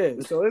 Yeah,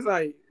 so it's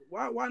like,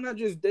 why not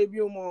just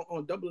debut him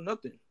on Double or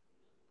Nothing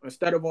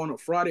instead of on a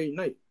Friday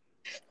night?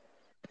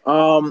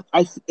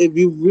 If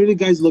you really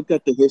guys looked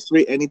at the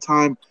history,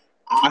 anytime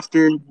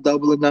after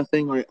Double or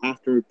Nothing or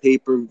after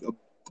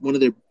one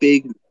of their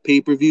big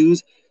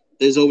pay-per-views,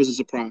 there's always a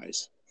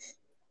surprise.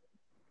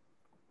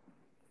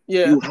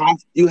 Yeah,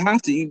 you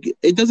have to.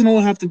 It doesn't all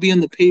have to be on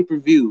the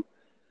pay-per-view.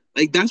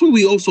 Like that's what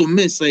we also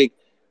miss. Like,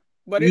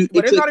 but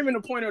it's not even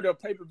the point of the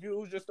pay-per-view. It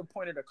was just the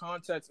point of the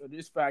context of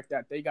this fact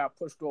that they got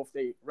pushed off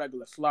their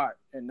regular slot.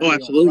 And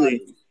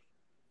absolutely.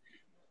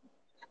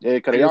 Yeah,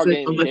 because they all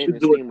gained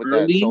steam with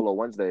that Solo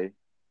Wednesday.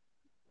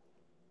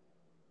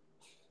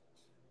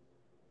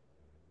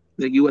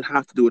 Like you would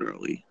have to do it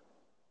early.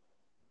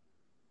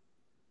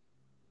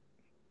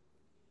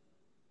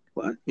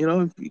 But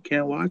if you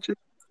can't watch it,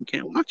 you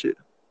can't watch it.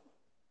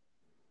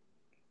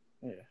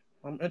 Yeah,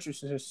 I'm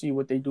interested to see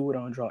what they do with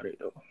Andrade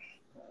though.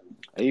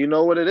 And you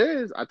know what it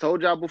is? I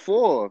told y'all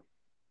before.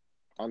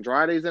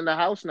 Andrade's in the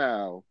house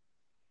now.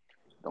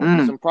 Don't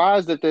be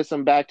surprised if there's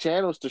some back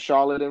channels to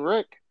Charlotte and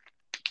Rick.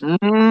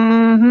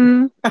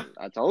 Mm-hmm.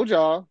 I told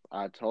y'all.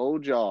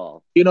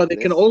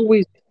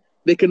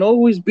 They can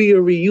always be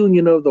a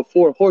reunion of the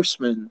Four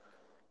Horsemen.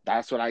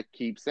 That's what I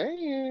keep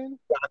saying.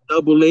 You got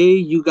Double A,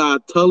 you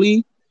got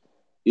Tully.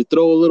 You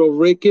throw a little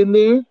Rick in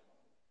there.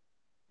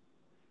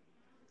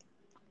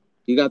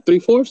 You got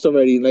 3/4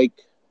 already. Like,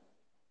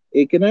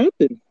 it can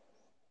happen.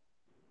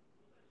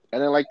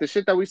 And then like the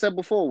shit that we said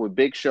before with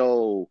Big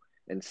Show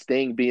and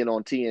Sting being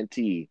on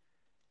TNT.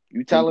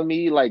 You telling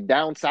me like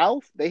down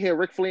south they hear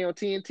Ric Flair on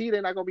TNT?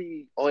 They're not gonna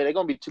be. Oh, they're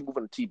gonna be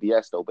moving to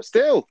TBS though. But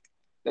still,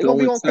 they're gonna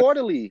be on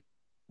quarterly.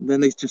 Then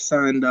they just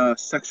signed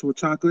Sexual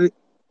Chocolate.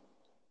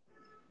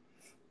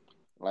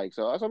 Like,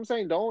 so that's what I'm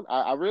saying.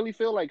 I really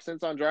feel like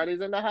since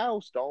Andrade's in the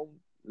house,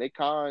 Nick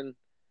Khan,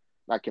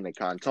 not Nick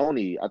Khan,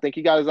 Tony. I think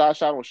he got his eyes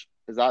set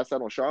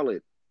on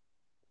Charlotte.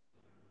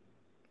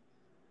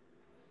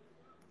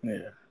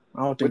 Yeah,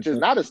 I don't think. Which is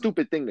not a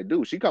stupid thing to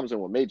do. She comes in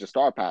with major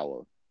star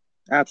power.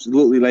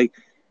 Absolutely. Like,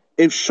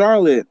 if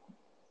Charlotte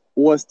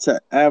was to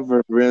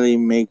ever really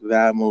make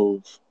that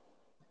move,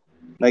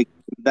 like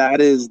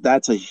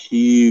that's a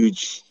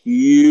huge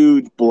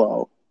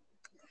blow.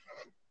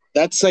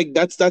 That's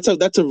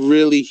a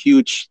really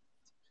huge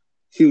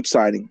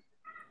signing.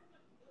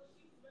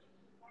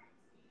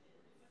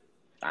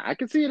 I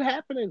can see it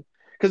happening.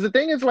 Because the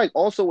thing is, like,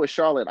 also with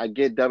Charlotte, I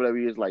get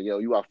WWE is like, yo,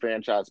 you are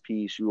franchise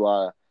piece, you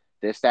are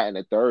this, that, and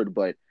the third,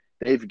 but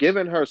they've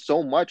given her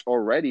so much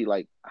already.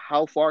 Like,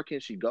 how far can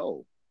she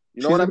go?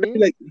 You know what I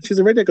mean? She's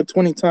already like a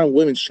 20-time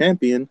women's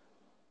champion.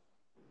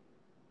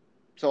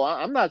 So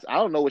I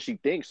don't know what she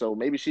thinks. So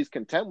maybe she's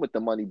content with the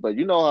money. But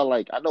you know how,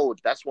 like, I know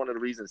that's one of the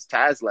reasons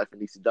Taz left in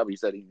ECW. He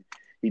said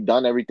he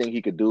done everything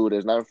he could do.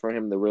 There's nothing for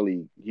him to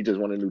really. He just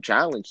want a new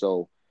challenge.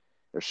 So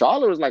if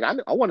Charlotte was like,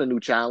 I want a new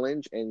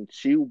challenge, and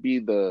she will be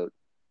the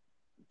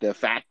de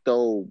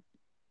facto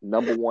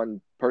number one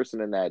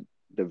person in that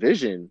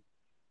division,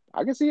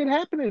 I can see it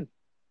happening.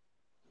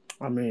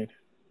 I mean,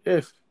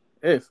 if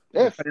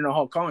depending on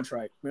her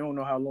contract, we don't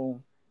know how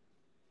long.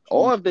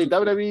 Or if they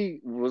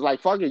WWE was like,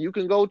 fuck it, you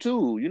can go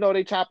too. You know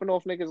they chopping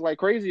off niggas like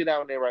crazy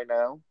down there right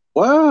now.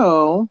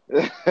 Well,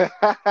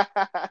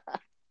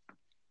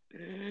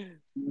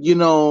 you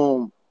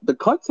know, the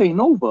cuts ain't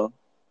over.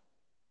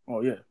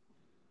 Oh yeah.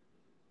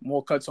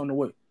 More cuts on the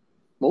way.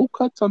 More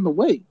cuts on the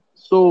way.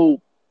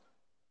 So,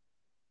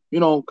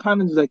 you know,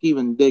 kind of just like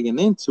even digging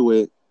into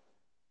it,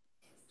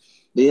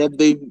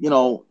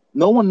 no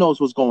one knows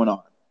what's going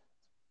on.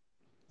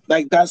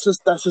 Like that's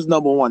just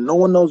number one. No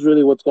one knows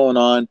really what's going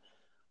on.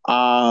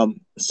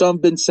 Some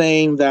been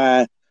saying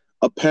that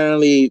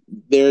apparently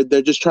they're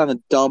just trying to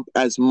dump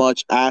as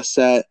much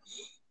asset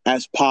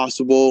as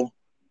possible.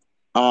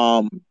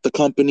 The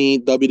company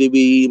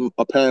WWE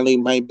apparently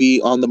might be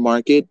on the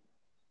market,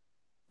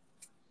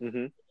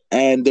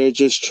 and they're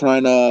just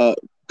trying to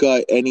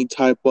gut any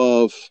type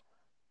of,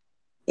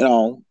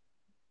 and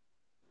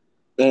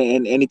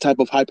any type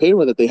of high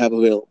payroll that they have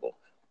available.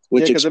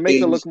 Which because it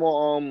makes it look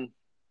more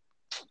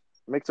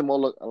makes it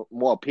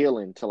more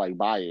appealing to like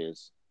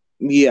buyers.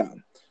 Yeah.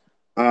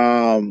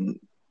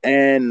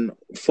 And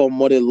from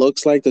what it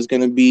looks like, there's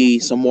going to be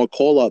some more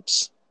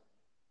call-ups.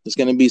 There's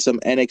going to be some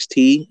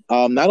NXT.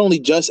 Not only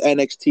just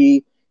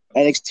NXT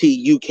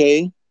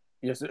UK.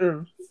 Yes,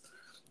 sir.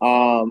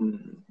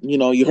 You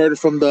know, you heard it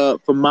from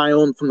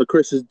the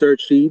Chris's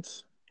dirt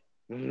sheets.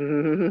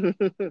 Now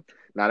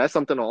that's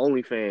something on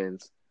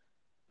OnlyFans.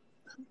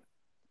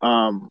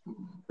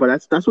 But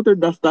that's what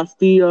that's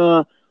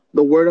the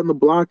word on the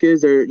block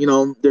is there's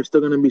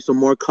still going to be some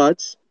more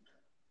cuts.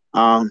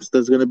 So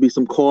there's going to be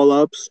some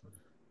call-ups.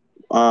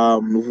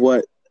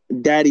 What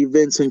Daddy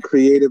Vince and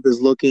Creative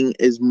is looking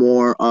is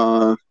more.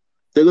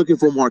 They're looking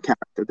for more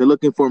character. They're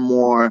looking for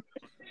more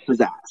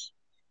pizzazz.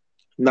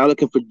 Not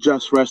looking for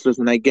just wrestlers,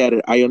 and I get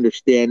it. I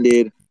understand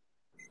it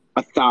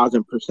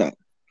 1,000%.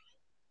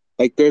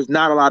 Like, there's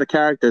not a lot of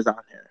characters on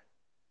here.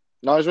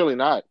 No, it's really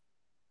not.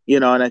 You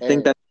know, and I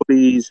think that's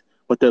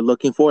what they're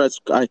looking for.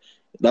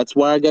 That's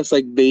why I guess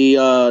like they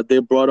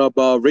brought up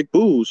Rick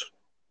Boogs.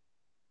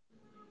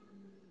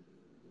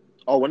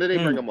 Oh, when did they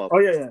bring him up? Oh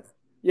yeah.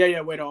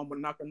 Wait on, but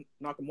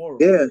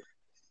Nakamura. Yeah,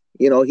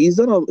 you know he's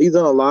done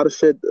a lot of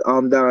shit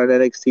down at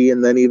NXT,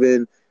 and then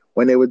even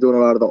when they were doing a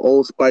lot of the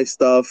Old Spice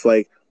stuff,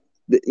 like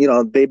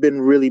they've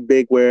been really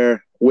big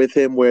with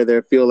him where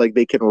they feel like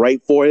they can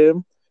write for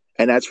him,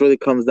 and that's really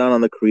comes down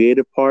on the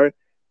creative part.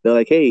 They're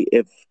like, hey,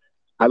 if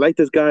I like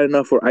this guy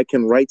enough where I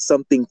can write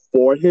something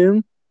for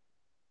him,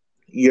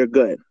 you're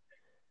good.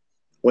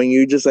 When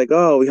you're just like,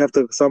 oh, we have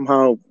to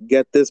somehow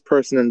get this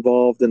person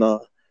involved in a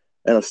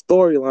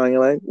storyline, you're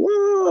like,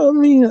 well, I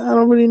mean, I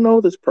don't really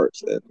know this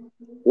person.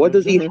 What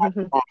does he have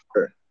to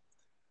offer?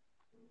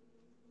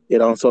 You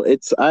know, so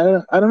it's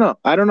I don't know.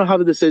 I don't know how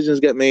the decisions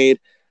get made.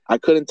 I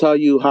couldn't tell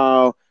you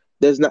how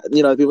there's not,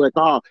 people are like,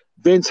 oh,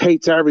 Vince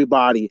hates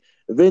everybody.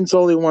 Vince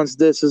only wants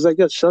this. It's like,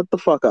 just shut the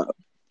fuck up.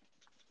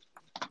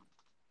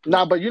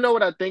 Nah, but you know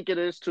what I think it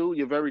is too?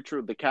 You're very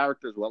true. The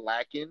characters were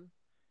lacking.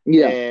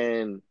 Yeah.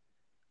 And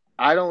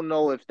I don't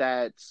know if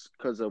that's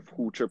because of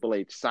who Triple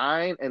H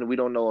signed, and we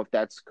don't know if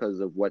that's because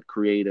of what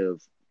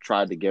creative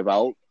tried to give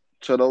out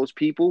to those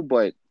people,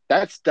 but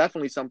that's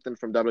definitely something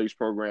from WWE's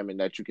programming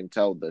that you can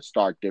tell the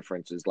stark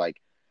difference is like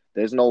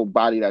there's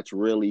nobody that's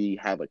really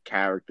have a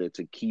character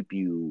to keep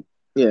you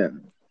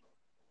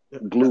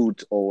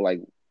glued or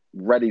like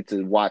ready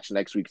to watch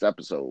next week's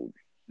episode.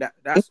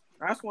 That's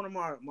one of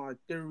my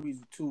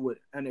theories too with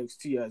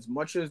NXT. As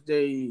much as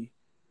they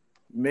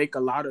make a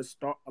lot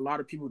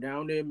of people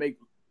down there make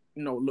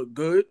look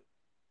good.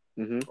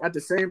 Mm-hmm. At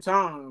the same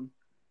time,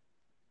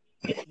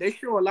 they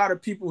show a lot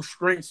of people's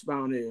strengths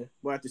down there,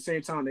 but at the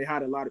same time, they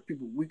hide a lot of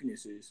people's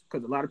weaknesses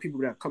because a lot of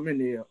people that come in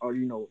there are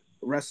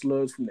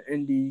wrestlers from the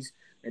indies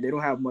and they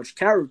don't have much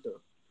character.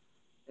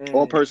 Or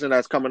a And person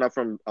that's coming up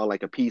from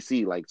like a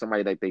PC, like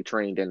somebody that they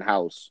trained in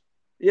house.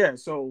 yeah,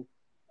 so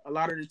a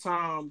lot of the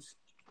times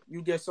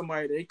you get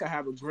somebody they could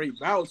have a great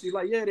bout. So you're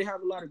like, yeah, they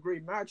have a lot of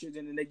great matches,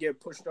 and then they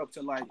get pushed up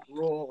to like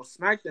Raw or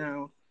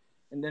SmackDown,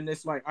 and then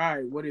it's like, all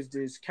right, what is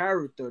this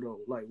character though?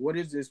 Like, what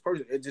is this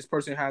person? If this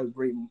person has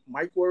great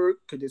mic work,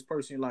 could this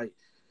person like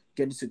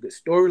get into good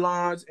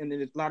storylines? And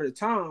then a lot of the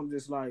times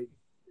it's like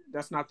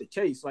that's not the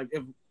case. Like,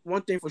 if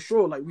one thing for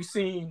sure, like we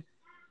seen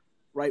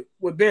right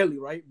with Bayley,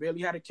 right?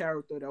 Bayley had a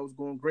character that was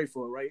going great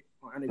for her, right,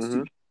 on NXT.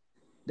 Mm-hmm.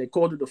 They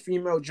called it the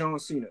female John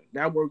Cena.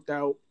 That worked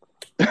out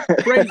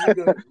crazy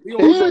good. We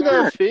all He's know a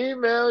that.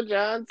 female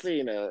John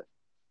Cena.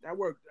 That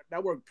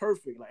worked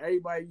perfect. Like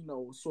everybody,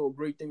 saw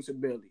great things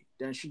with Bayley.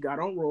 Then she got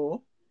on Raw.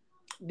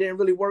 Didn't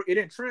really work. It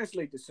didn't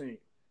translate the same.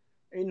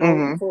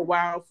 For a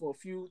while, for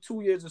 2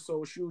 years or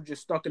so, she was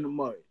just stuck in the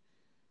mud.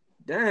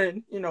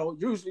 Then,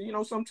 usually,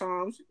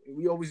 sometimes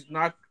we always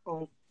knock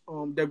on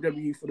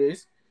WWE for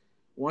this.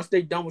 Once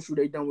they done with you,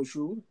 they done with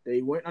you.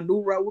 They went a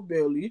new route with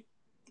Bayley,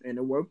 and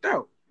it worked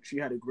out. She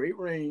had a great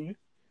reign.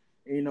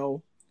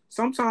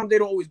 Sometimes they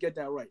don't always get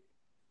that right.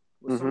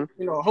 But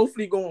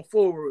hopefully going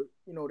forward,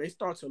 they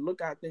start to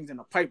look at things in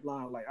a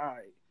pipeline. Like, all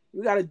right,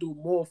 we got to do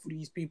more for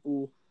these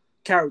people,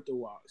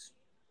 character-wise.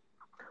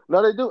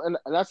 No, they do, and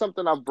that's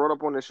something I've brought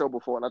up on the show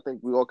before, and I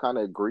think we all kind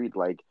of agreed.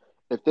 Like,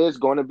 if there's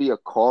going to be a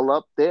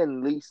call-up, there at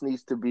least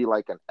needs to be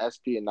like an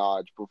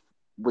espionage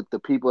with the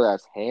people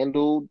that's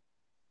handled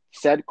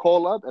said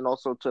call-up, and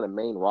also to the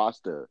main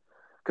roster.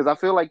 Because I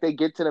feel like they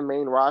get to the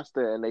main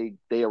roster and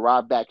they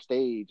arrive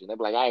backstage and they're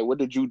like, all right, what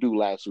did you do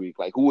last week?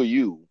 Like, who are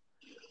you?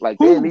 Like,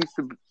 there needs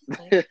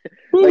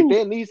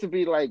to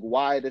be like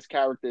why this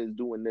character is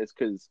doing this.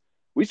 Because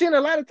we've seen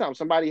a lot of times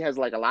somebody has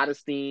like a lot of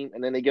steam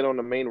and then they get on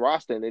the main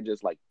roster and they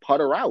just like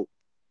putter out.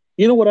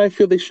 You know what I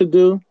feel they should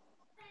do?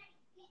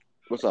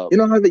 What's up? You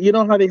know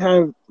how they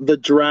have the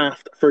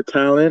draft for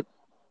talent?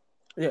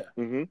 Yeah.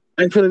 Mm-hmm.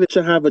 I feel like they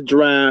should have a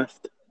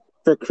draft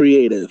for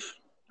creative.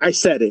 I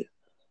said it.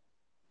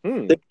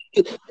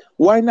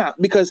 Why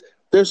not? Because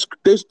there's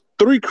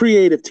 3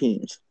 creative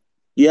teams.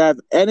 You have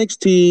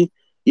NXT,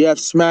 you have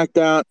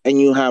SmackDown, and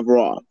you have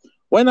Raw.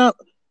 Why not?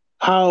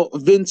 How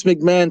Vince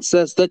McMahon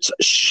says, let's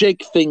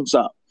shake things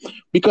up,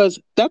 because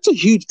that's a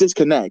huge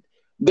disconnect.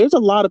 There's a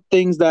lot of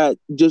things that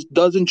just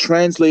doesn't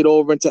translate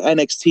over into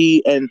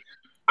NXT, and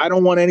I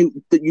don't want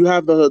you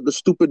have the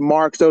stupid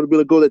marks that would be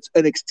like, oh, that's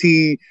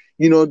NXT,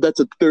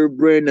 that's a third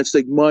brand, that's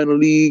like minor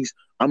leagues.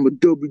 I'm a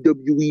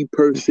WWE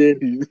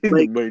person.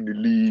 Like, minor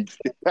leagues.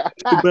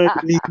 the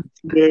minor leagues,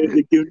 man,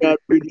 like,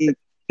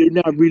 they're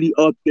not really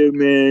up there,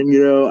 man.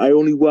 I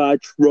only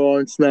watch Raw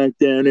and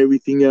SmackDown.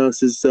 Everything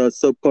else is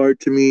subpar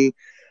to me.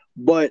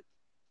 But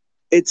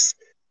it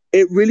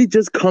really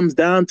just comes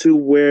down to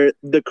where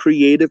the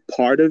creative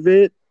part of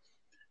it,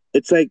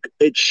 it's like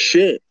it's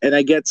shit. And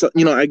I get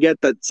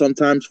that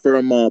sometimes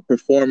from a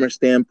performer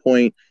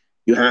standpoint,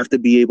 you have to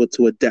be able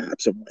to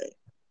adapt some way.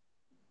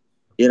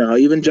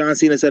 Even John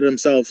Cena said it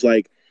himself,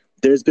 like,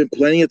 there's been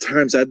plenty of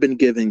times I've been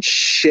given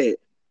shit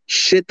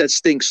that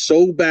stinks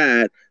so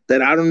bad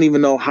that I don't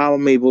even know how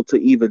I'm able to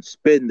even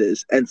spin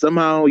this. And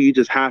somehow you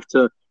just have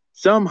to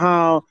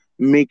somehow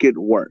make it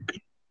work.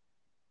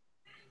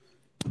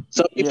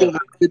 Some people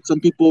have it, some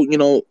people,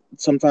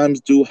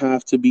 sometimes do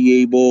have to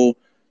be able,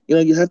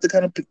 you have to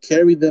kind of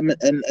carry them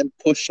and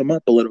push them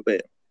up a little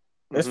bit.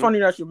 It's funny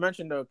that you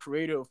mentioned the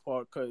creative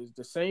part, because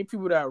the same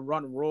people that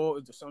run Raw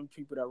is the same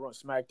people that run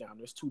SmackDown.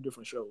 There's 2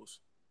 different shows.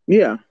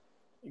 Yeah.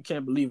 You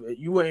can't believe it.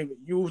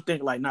 You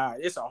think like, nah,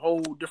 it's a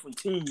whole different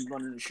team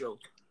running the show.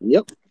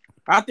 Yep.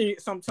 I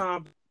think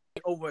sometimes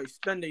they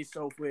overextend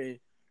themselves where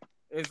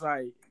it's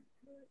like,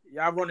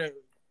 y'all running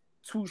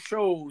 2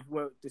 shows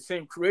with the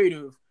same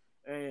creative,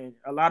 and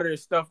a lot of the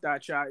stuff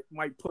that y'all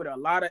might put a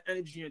lot of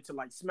energy into,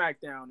 like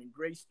SmackDown and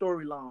great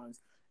storylines,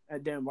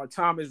 and then by the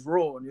time it's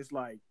Raw and it's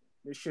like,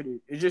 it's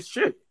just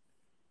shit.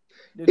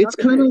 It's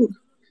kind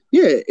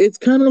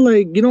of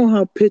like,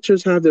 how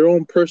pitchers have their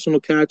own personal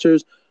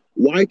catchers.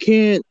 Why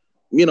can't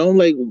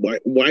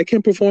why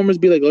can't performers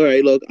be like, all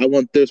right, look, I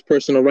want this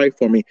person to write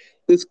for me.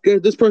 This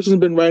person's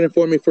been writing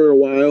for me for a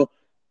while.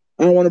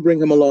 I want to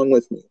bring him along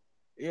with me.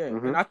 Yeah,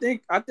 and I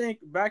think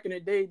back in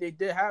the day they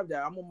did have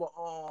that. I remember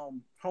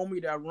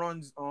homie that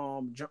runs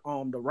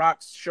the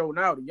Rock's show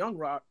now, the Young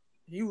Rock.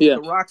 He was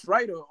the Rock's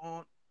writer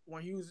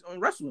when he was on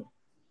wrestling.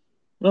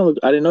 No,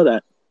 I didn't know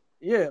that.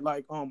 Yeah,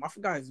 like I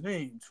forgot his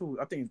name too.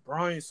 I think it's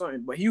Brian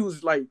something. But he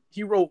was like,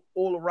 he wrote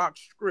all the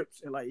Rock's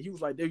scripts, and like he was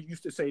like, they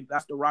used to say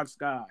that's the Rock's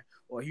guy,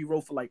 or he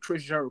wrote for like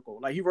Chris Jericho.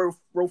 Like he wrote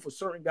for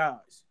certain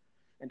guys,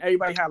 and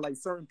everybody had like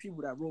certain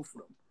people that wrote for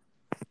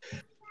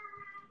them.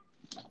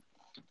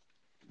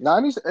 Now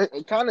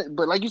it kind of,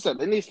 but like you said,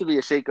 there needs to be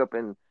a shakeup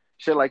and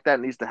shit like that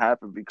needs to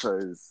happen,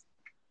 because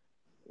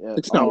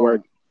it's not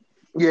working.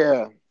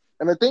 Yeah.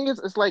 And the thing is,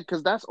 it's like,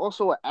 because that's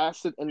also an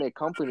asset in their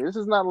company. This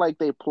is not like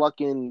they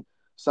pluck in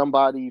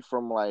somebody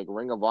from like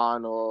Ring of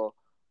Honor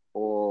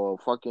or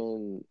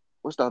fucking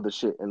what's the other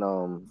shit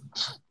in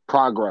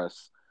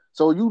Progress.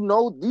 So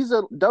these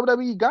are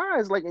WWE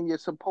guys, like, and you're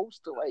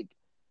supposed to like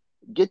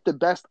get the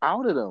best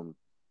out of them.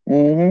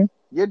 Mm-hmm.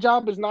 Your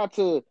job is not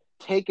to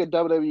take a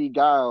WWE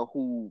guy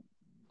who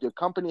your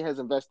company has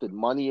invested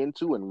money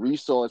into and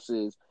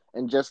resources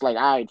and just like,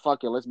 all right,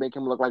 fuck it, let's make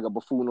him look like a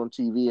buffoon on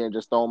TV and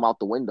just throw him out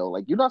the window.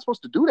 Like, you're not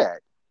supposed to do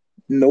that.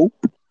 Nope.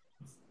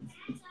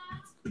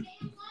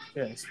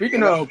 Yeah.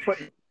 Speaking of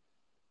putting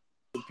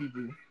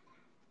people,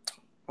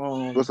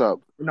 What's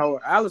up?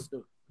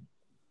 ALIESTER.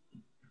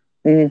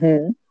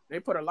 Mm-hmm. They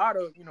put a lot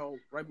of,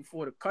 right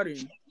before the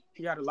cutting,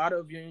 he had a lot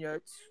of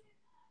vignettes.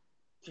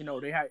 They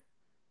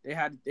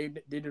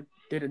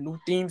did a new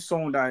theme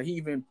song that he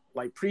even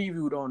like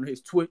previewed on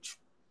his Twitch.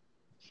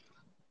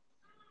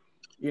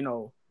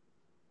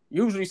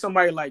 Usually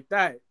somebody like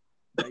that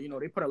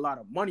they put a lot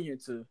of money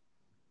into,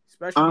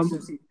 especially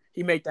since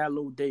he made that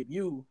little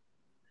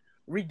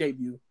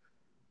re-debut.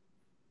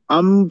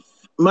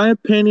 My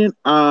opinion,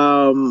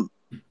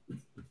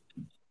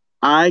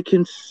 I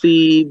can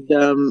see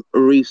them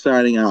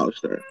re-signing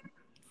ALIESTER.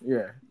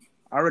 Yeah,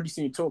 I already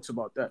seen talks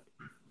about that.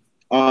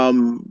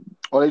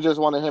 Or they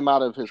just wanted him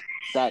out of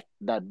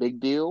that big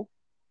deal,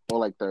 or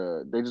like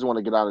they just want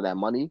to get out of that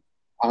money.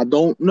 I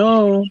don't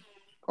know.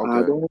 Okay.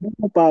 I don't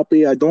know,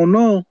 Poppy. I don't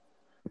know.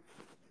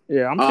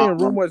 Yeah, I'm seeing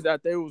rumors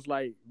that they was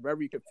like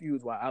very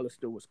confused why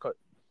ALIESTER was cut.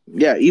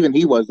 Yeah, even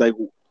he was like,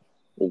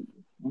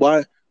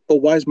 "Why? But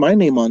why is my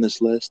name on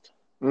this list?"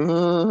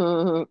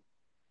 Mm-hmm.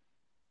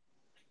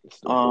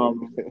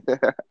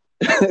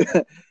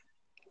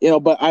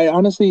 But I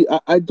honestly,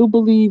 I do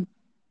believe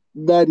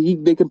that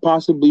they can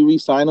possibly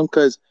re-sign him,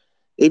 because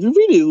if you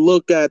really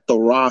look at the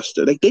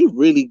roster, like, they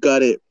really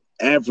gutted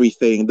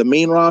everything. The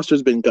main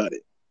roster's been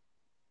gutted.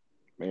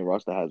 Main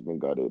roster has been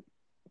gutted.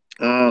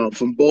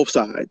 From both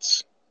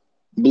sides,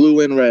 blue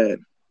and red.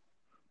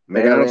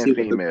 Like, I Male don't and see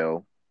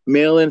female.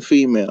 male and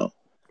female.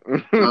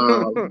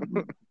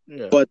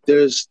 Yeah. But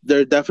there's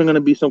definitely going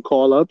to be some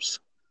call-ups.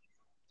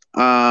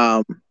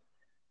 And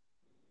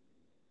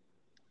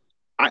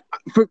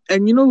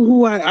you know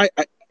who I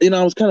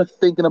was kind of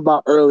thinking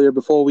about earlier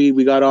before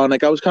we got on.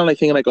 Like, I was kind of like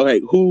thinking like,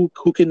 okay, who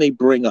can they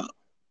bring up?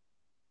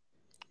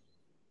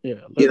 Yeah,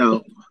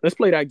 let's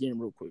play that game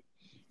real quick.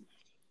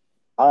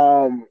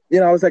 I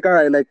was like, all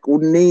right, like, we'll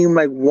name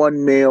like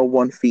one male,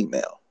 one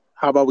female.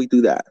 How about we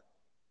do that?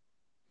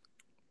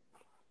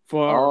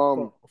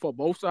 For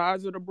both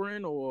sides of the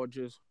brand, or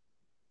just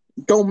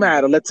don't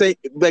matter. Let's say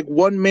like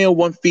one male,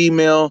 one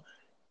female,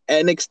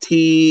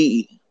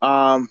 NXT,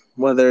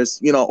 whether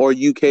it's or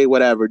UK,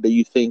 whatever. Do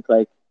you think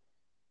like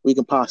we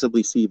can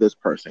possibly see this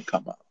person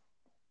come up?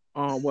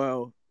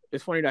 Well,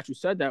 it's funny that you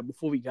said that.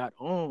 Before we got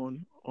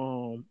on,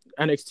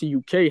 NXT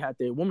UK had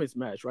their women's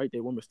match, right?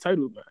 Their women's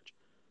title match.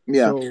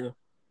 Yeah. So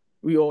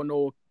we all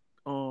know,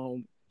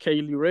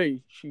 Kaylee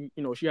Ray. She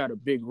had a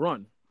big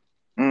run,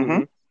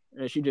 and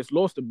she just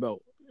lost the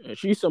belt. And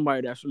she's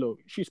somebody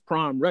she's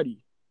prime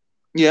ready.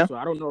 Yeah. So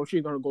I don't know if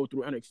she's gonna go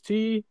through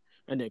NXT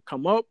and then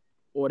come up,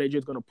 or they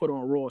just gonna put her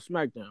on Raw or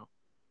SmackDown.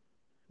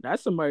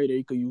 That's somebody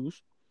they could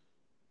use.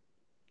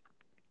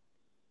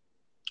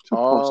 It's a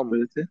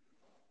possibility.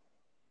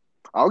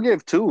 I'll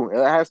give two. It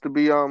has to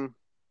be Adam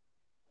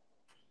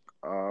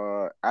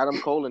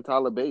Cole and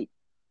Tyler Bate.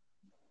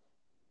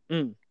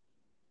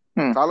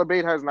 Tyler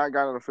Bate has not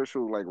got an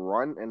official like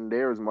run, and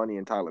there is money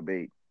in Tyler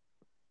Bate.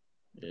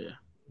 Yeah.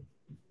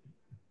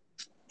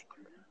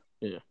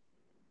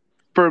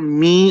 For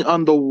me,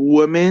 on the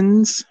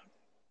women's,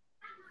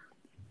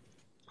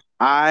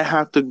 I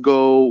have to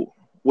go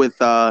with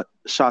Shotzi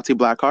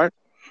Blackheart.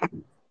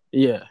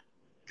 Yeah.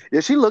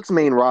 Yeah, she looks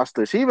main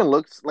roster. She even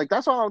looks like,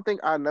 that's why I don't think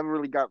I never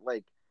really got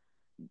like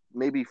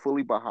maybe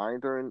fully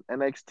behind her in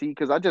NXT,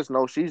 because I just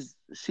know she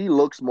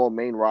looks more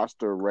main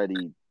roster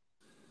ready.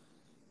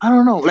 I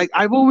don't know. Like,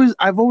 I've always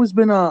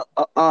been a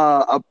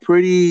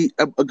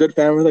good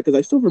fan of her, because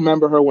I still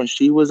remember her when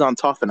she was on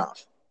Tough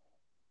Enough.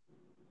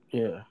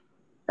 Yeah.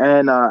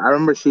 And I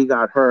remember she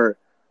got hurt,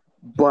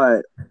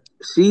 but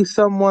she's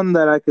someone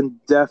that I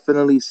can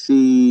definitely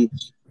see.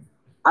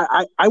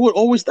 I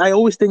always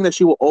think that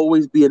she will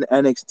always be an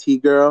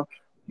NXT girl,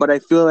 but I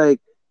feel like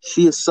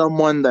she is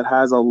someone that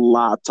has a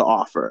lot to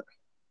offer.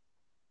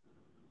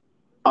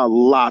 A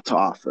lot to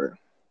offer.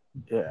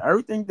 Yeah,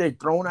 everything they've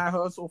thrown at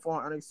her so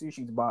far on NXT,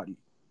 she's body.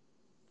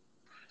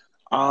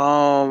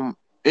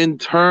 In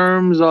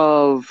terms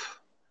of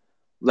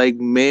like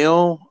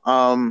male,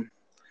 I don't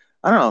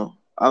know.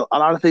 A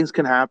lot of things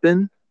can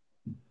happen.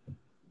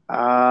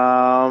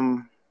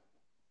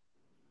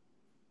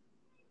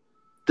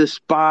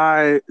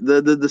 Despite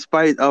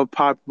of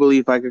popular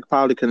belief, I could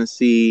probably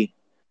see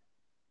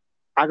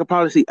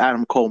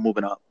Adam Cole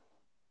moving up.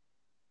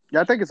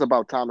 Yeah, I think it's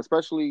about time,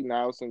 especially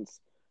now since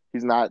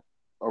he's not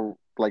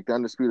like the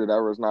Undisputed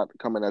Era is not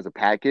coming as a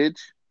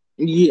package.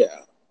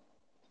 Yeah.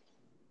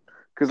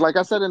 Because like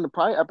I said in the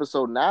prior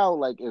episode, now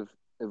like if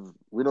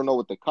we don't know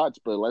what the cuts,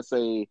 but let's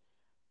say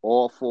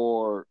all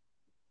four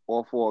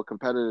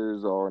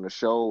competitors are in a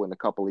show in a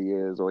couple of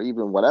years or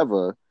even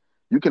whatever,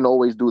 you can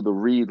always do the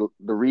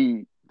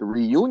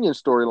reunion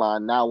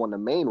storyline now on the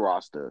main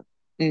roster.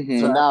 Mm-hmm.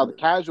 So now the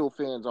casual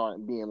fans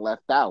aren't being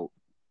left out.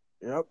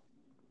 Yep.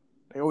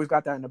 They always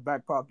got that in the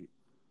back pocket.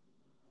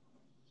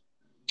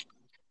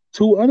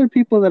 Two other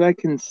people that I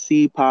can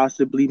see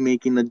possibly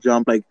making the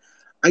jump, like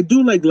I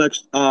do like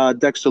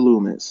Dexter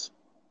Lumis.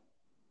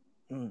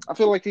 I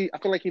feel like he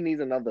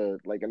needs another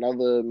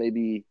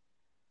maybe.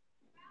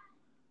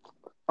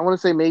 I want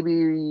to say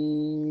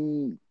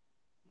maybe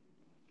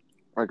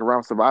like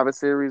around Survivor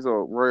Series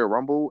or Royal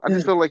Rumble. I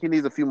just feel like he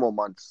needs a few more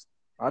months.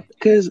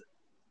 Because,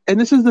 and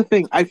this is the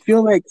thing, I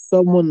feel like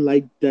someone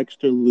like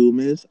Dexter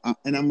Lumis,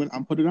 and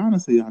I'm putting it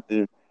honestly out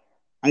there.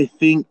 I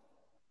think,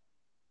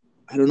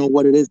 I don't know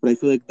what it is, but I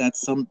feel like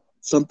that's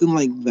something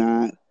like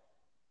that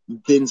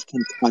Vince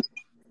can touch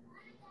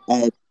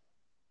and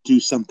do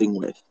something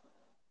with.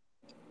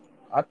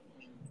 I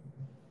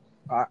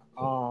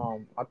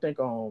think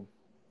I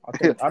don't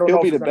He'll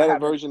know be if the it's gonna better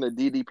happen. version of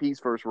DDP's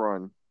first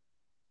run.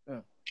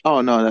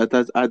 Oh no,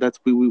 that's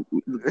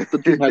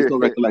the team has no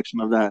recollection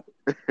of that.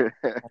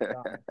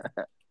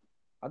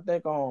 I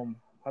think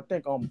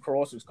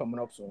Cross is coming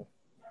up soon.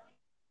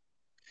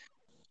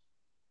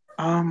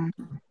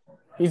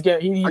 He's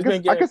getting.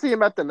 I can see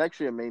him at the next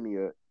year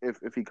Mania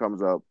if he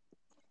comes up.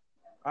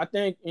 I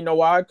think you know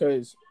why,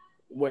 because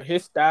with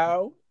his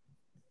style,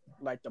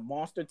 like the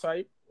monster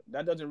type,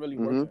 that doesn't really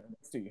work in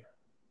NXT.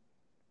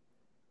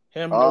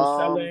 Him no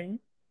selling,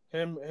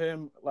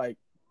 him like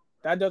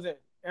that doesn't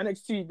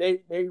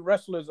NXT. They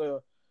wrestlers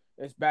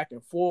it's back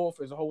and forth.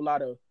 There's a whole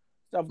lot of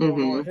stuff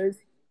going on. His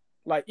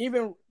like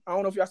even I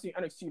don't know if y'all seen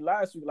NXT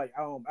last week. Like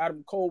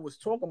Adam Cole was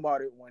talking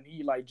about it when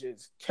he like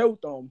just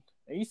killed them.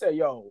 And he said,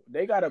 yo,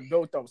 they got to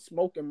build up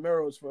smoke and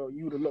mirrors for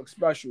you to look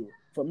special.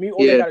 For me, all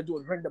they got to do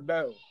is ring the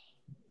bell.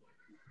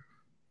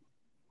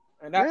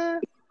 And that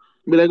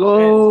be like,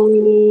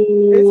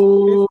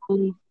 oh,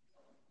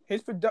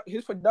 his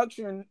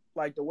production,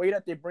 like the way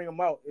that they bring him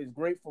out, is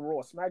great for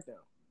Raw, SmackDown.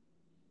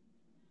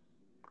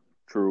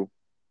 True,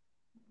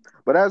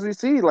 but as we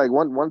see, like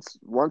once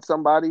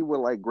somebody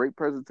with like great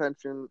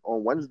presentation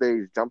on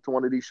Wednesdays jump to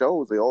one of these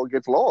shows, they all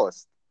gets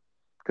lost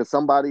because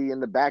somebody in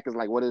the back is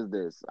like, "What is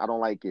this? I don't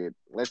like it.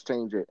 Let's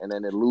change it," and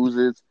then it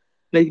loses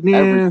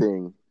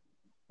everything.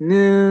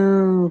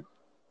 No.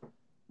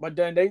 But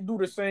then they do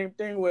the same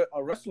thing with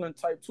a wrestling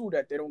type too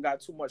that they don't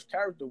got too much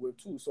character with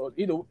too. So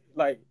either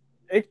like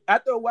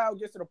after a while it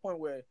gets to the point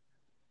where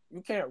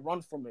you can't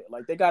run from it.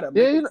 Like they gotta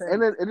make it and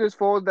then it just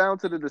falls down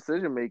to the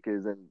decision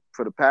makers. And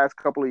for the past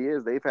couple of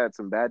years, they've had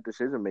some bad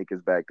decision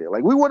makers back there.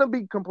 Like we wouldn't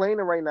be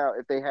complaining right now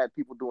if they had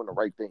people doing the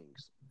right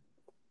things.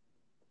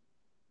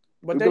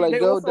 But we'd be like,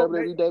 go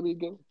WWE,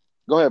 go.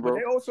 Go ahead, bro.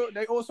 But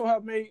they also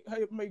have made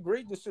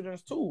great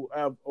decisions too.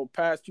 Of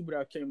past people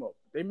that came up,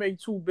 they made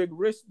two big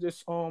risks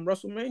this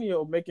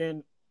WrestleMania of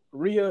making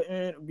Rhea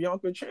and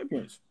Bianca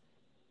champions.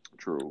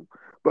 True,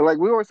 but like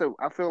we always say,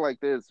 I feel like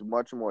there's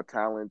much more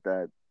talent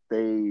that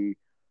they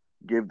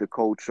give the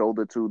coach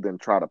shoulder to than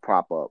try to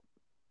prop up.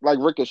 Like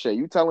Ricochet,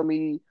 you telling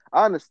me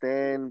I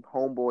understand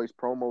Homeboy's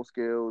promo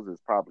skills is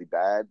probably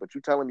bad, but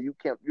you telling me you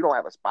don't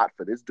have a spot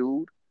for this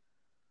dude?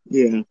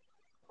 Yeah.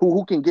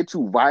 Who can get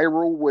you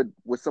viral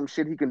with some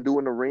shit he can do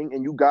in the ring,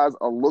 and you guys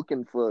are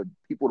looking for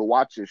people to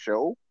watch your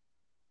show?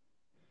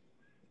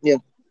 Yeah.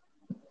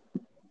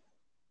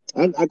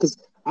 Because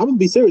I'm gonna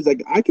be serious.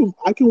 Like I can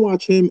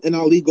watch him and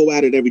Ali go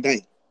at it every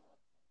day.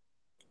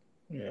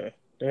 Yeah,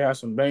 they have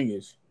some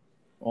bangers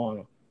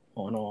on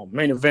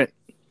main event.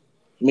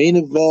 Main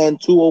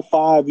event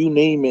 205, you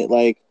name it.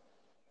 Like,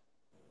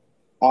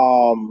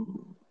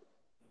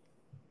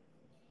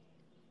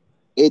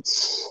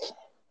 it's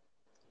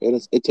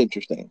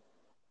interesting.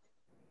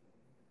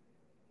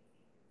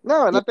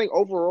 No, and I think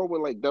overall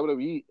with like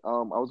WWE, I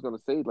was gonna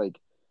say like,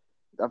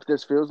 it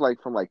just feels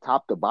like from like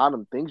top to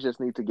bottom, things just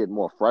need to get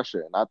more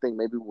fresher. And I think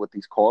maybe with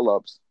these call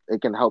ups,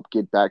 it can help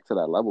get back to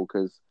that level.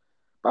 Because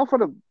about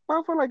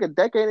for like a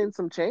decade and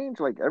some change,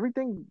 like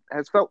everything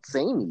has felt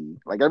samey.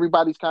 Like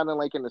everybody's kind of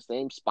like in the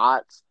same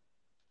spots.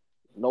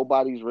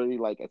 Nobody's really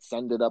like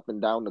ascended up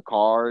and down the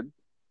card.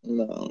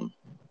 No.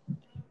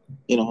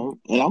 And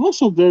I'm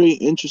also very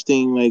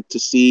interesting, like to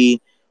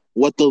see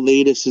what the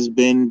latest has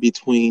been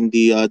between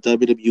the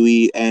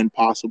WWE and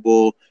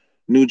possible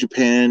New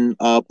Japan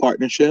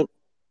partnership.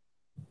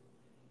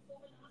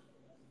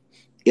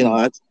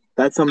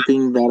 That's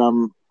something that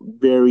I'm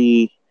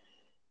very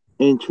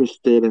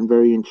interested and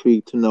very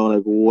intrigued to know,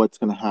 like what's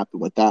going to happen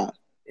with that.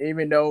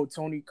 Even though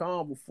Tony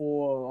Khan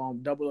before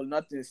Double or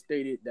Nothing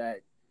stated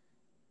that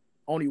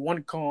only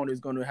one Khan is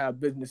going to have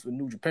business with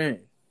New Japan.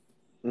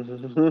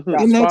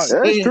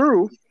 That's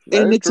true.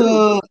 And it's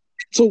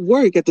to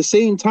work at the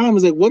same time.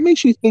 It's like, what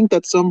makes you think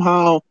that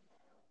somehow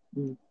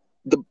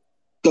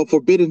the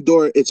forbidden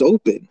door is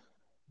open?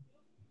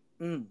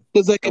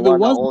 Because like, if why it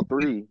was not all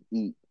three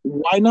eat?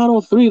 Why not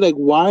all three? Like,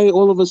 why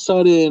all of a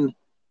sudden?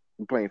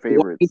 I'm playing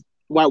favorites.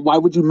 Why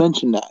would you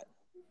mention that?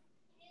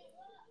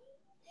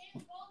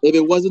 If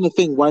it wasn't a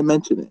thing, why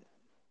mention it?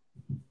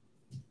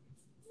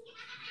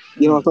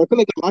 You know, so I feel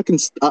like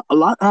a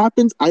lot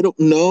happens. I don't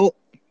know,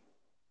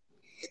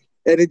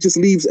 and it just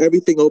leaves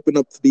everything open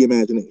up to the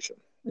imagination.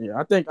 Yeah,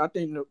 I think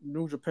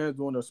New Japan's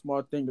doing a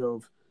smart thing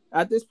of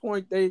at this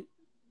point they're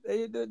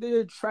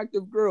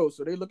attractive girls,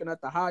 so they're looking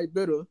at the high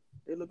bidder.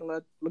 They're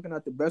looking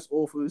at the best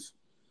offers.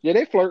 Yeah,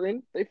 they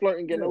flirting, getting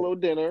a Yeah. little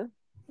dinner.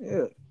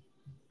 Yeah.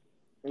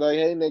 Like,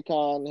 hey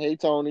Nikon, hey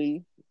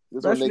Tony,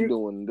 this what Nick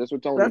doing. This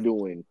what Tony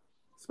doing.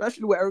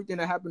 Especially with everything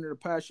that happened in the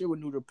past year with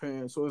New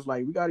Japan, so it's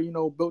like we got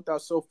to build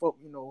ourselves up.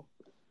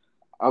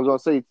 I was gonna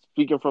say,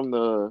 speaking from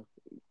the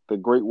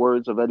great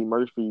words of Eddie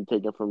Murphy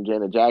taken from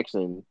Janet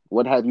Jackson,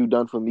 what have you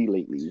done for me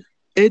lately?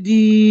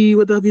 Eddie,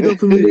 what have you done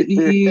for me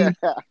lately?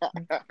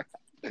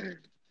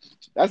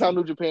 That's how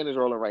New Japan is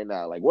rolling right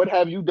now. Like, what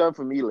have you done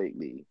for me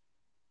lately?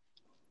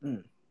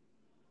 Mm.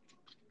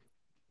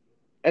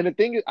 And the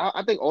thing is,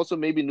 I think also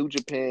maybe New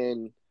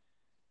Japan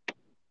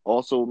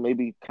also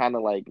maybe kind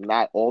of like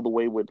not all the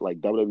way with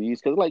like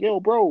WWE's, because like, yo,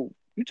 bro,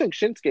 you took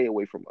Shinsuke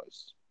away from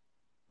us.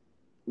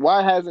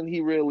 Why hasn't he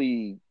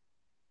really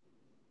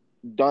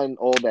done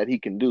all that he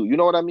can do? You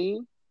know what I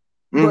mean?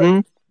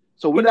 Mm-hmm.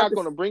 So we're not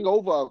going to bring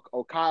over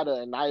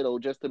Okada and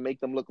Naito just to make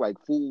them look like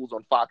fools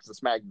on Fox and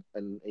Smack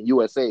and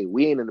USA.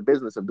 We ain't in the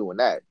business of doing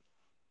that.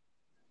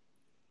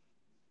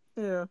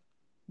 Yeah,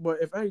 but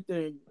if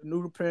anything,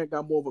 New Japan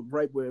got more of a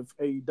gripe with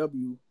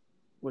AEW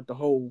with the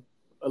whole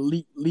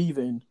elite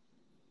leaving.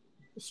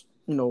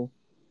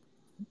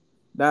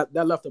 That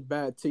left a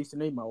bad taste in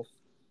their mouth.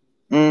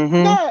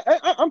 Mm-hmm. Nah,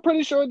 I'm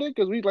pretty sure it did,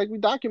 because we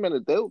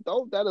documented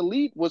that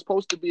elite was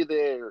supposed to be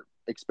their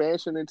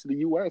expansion into the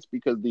US,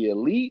 because the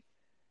elite,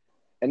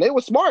 and they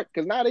were smart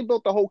because now they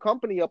built the whole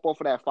company up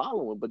off of that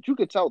following. But you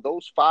could tell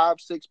those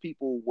 5-6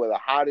 people were the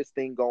hottest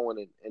thing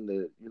going in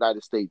the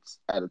United States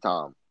at the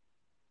time.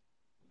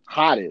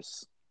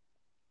 Hottest.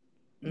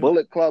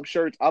 Bullet Club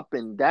shirts up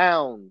and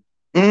down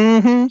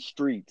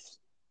streets.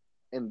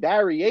 And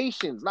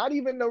variations. Not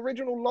even the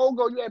original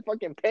logo. You had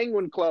fucking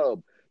Penguin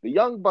Club, the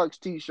Young Bucks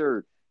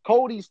t-shirt,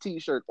 Cody's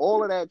t-shirt.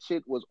 All of that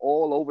shit was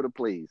all over the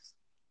place.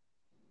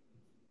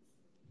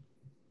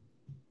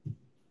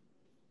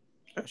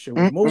 That shit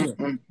was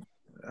moving.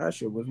 That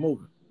shit was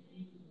moving.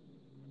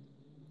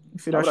 You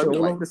see that shit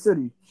all over the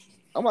city.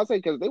 I'm about to say,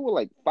 because they were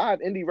like 5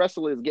 indie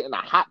wrestlers getting a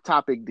Hot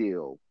Topic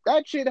deal.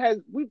 That shit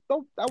that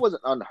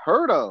wasn't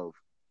unheard of.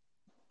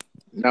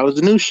 That was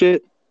the new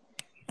shit.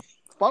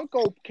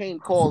 Funko came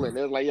calling.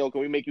 They was like, yo, can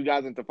we make you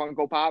guys into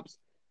Funko Pops?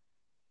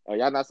 Oh,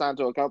 y'all not signed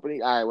to a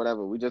company? All right,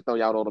 whatever. We just throw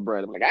y'all all the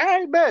bread. I'm like, all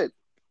right, bet.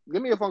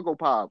 Give me a Funko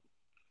Pop.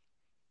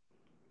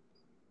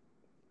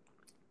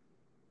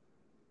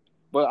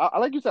 But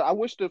like you said, I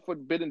wish the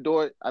Forbidden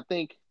Door, I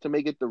think to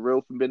make it the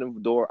real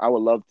Forbidden Door, I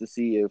would love to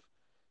see if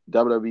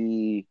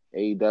WWE,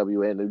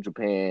 AEW, and New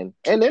Japan,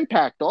 and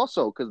Impact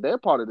also, because they're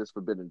part of this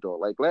Forbidden Door.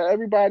 Like, let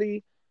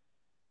everybody,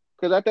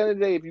 because at the end of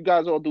the day, if you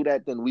guys all do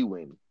that, then we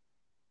win.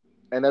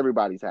 And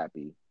everybody's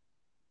happy.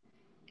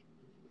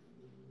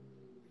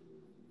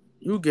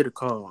 You get a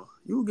call.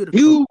 You get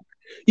one.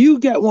 You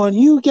get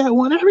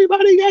one.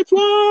 Everybody gets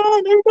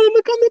one. Everybody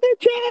look under their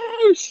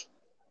chairs.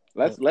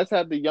 Let's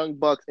have the Young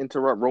Bucks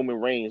interrupt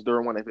Roman Reigns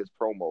during one of his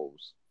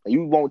promos. And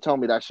you won't tell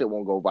me that shit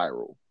won't go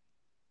viral.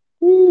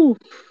 Ooh.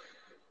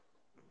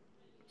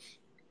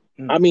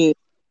 I mean,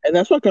 and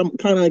that's why I'm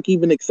kind of like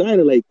even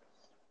excited. Like,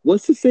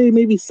 what's to say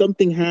maybe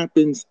something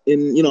happens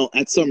in,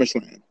 at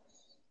SummerSlam?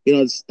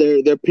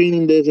 They're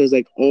painting this as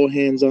like all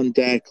hands on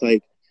deck.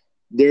 Like,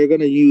 they're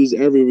gonna use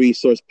every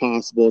resource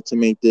possible to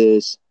make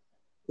this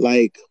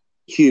like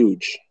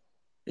huge.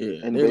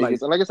 Yeah, in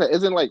Vegas. And like I said,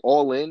 isn't like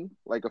All In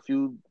like a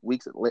few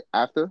weeks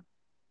after?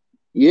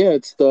 Yeah,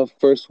 it's the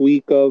first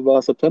week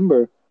of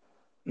September.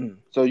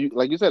 So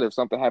like you said, if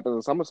something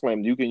happens in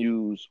SummerSlam, you can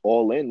use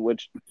All In,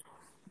 which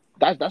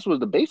that's was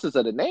the basis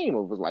of the name.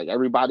 It was like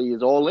everybody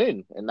is all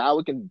in, and now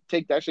we can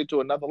take that shit to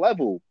another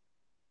level.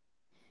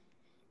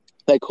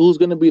 Like, who's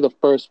gonna be the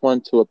first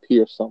one to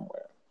appear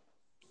somewhere?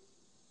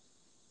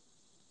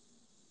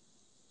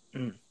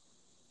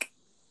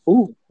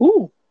 Ooh.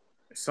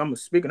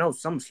 Speaking of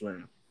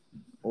SummerSlam,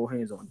 all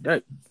hands on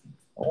deck.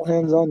 All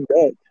hands on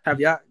deck. Have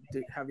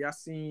y'all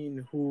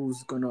seen who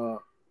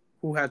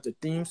has the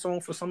theme song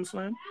for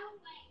SummerSlam?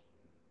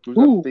 Who's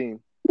got the theme?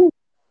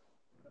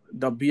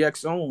 The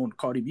BX own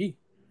Cardi B.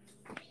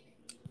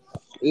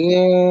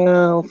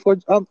 Yeah,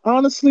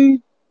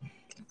 honestly, I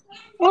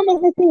don't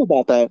know how I feel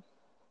about that.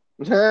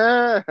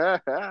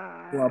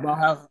 Well,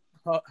 about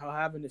how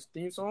having this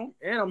theme song,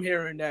 and I'm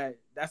hearing that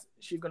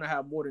she's gonna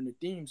have more than the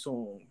theme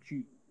song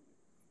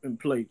in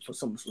play for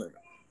SummerSlam.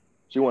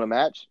 She want a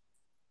match?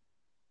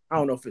 I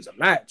don't know if it's a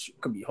match.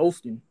 It could be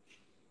hosting.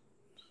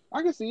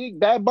 I can see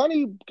Bad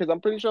Bunny, because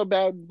I'm pretty sure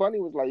Bad Bunny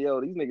was like, "Yo,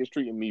 these niggas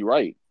treating me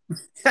right."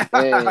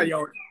 And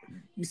yo,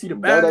 you see the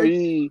bad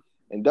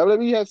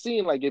WWE has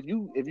seen, like, if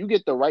you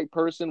get the right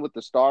person with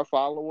the star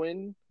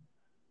following,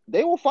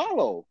 they will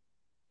follow.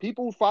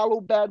 People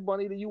follow Bad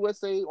Bunny to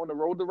USA on the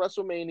road to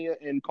WrestleMania,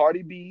 and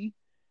Cardi B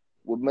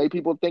would make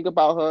people think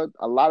about her.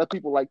 A lot of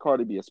people like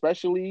Cardi B,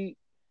 especially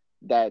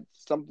that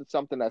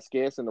something that's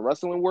scarce in the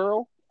wrestling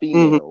world,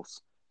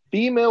 females. Mm-hmm.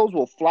 Females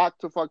will flock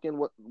to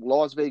fucking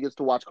Las Vegas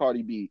to watch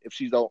Cardi B if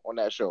she's on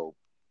that show.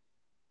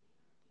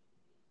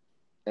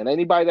 And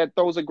anybody that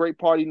throws a great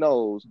party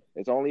knows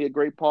it's only a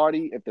great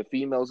party if the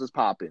females is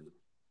popping.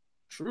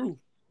 True.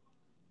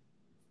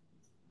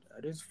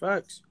 That is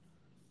facts.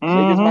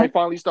 Niggas might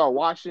finally start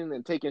washing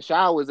and taking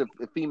showers if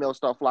females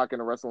start flocking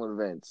to wrestling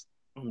events.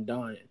 I'm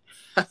dying.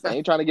 I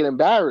ain't trying to get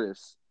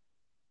embarrassed.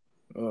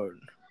 No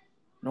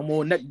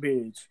more neck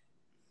beards.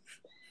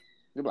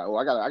 You're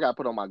like, I gotta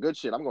put on my good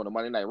shit. I'm going to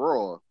Monday Night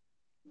Raw.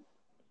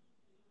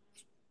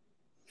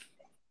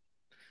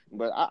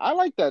 But I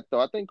like that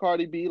though. I think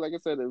Cardi B, like I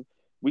said,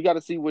 we got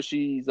to see what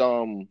she's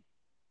going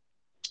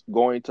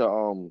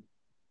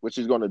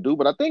to do.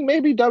 But I think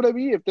maybe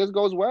WWE, if this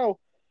goes well,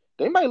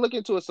 they might look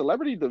into a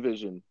celebrity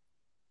division.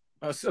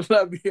 A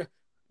celebrity?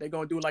 They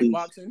gonna do like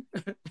boxing?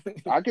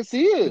 I can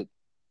see it.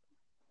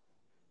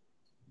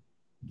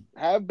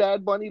 Have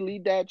Bad Bunny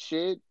lead that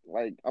shit.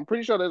 Like, I'm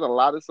pretty sure there's a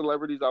lot of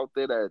celebrities out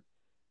there that,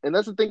 and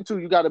that's the thing too.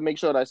 You got to make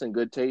sure that's in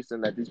good taste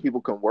and that these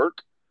people can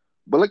work.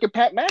 But look at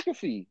Pat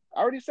McAfee.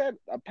 I already said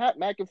a Pat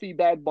McAfee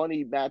Bad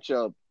Bunny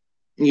matchup.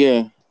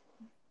 Yeah,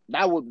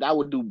 that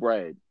would do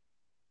bread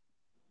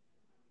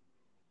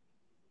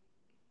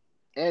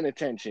and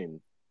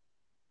attention.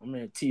 My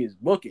man T is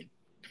booking.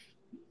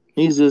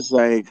 He's just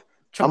like,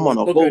 I'm on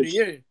a boat.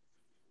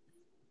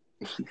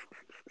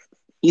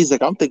 He's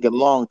like, I'm thinking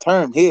long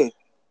term here.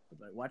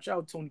 Like, watch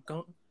out, Tony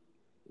Khan.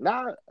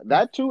 Nah,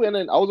 that too. And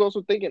then I was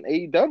also thinking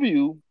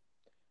AEW.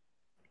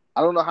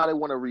 I don't know how they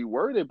want to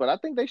reword it, but I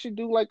think they should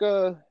do like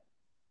a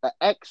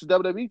ex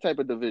WWE type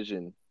of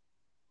division.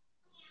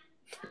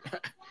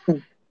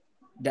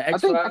 The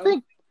X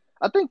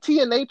I think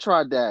TNA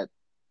tried that.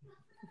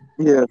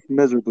 Yeah,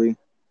 miserably.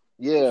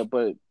 Yeah,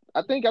 but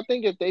I think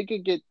if they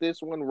could get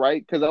this one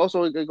right, because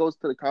also it goes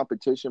to the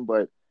competition,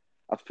 but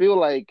I feel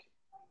like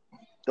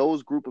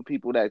those group of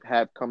people that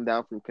have come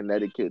down from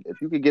Connecticut,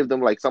 if you could give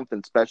them like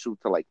something special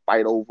to like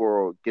fight over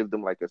or give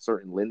them like a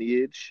certain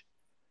lineage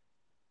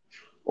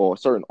or a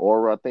certain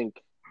aura, I think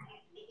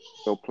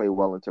they'll play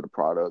well into the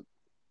product.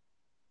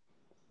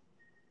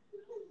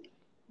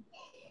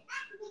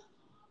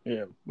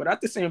 Yeah, but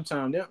at the same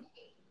time,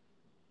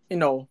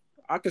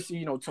 I could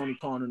see, Tony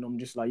Khan and them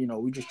just like,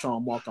 we just trying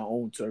to mark our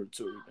own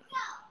territory.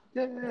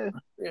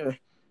 Yeah.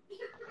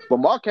 But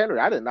Mark Henry,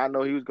 I did not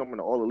know he was coming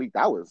to All Elite.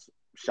 That was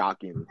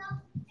shocking.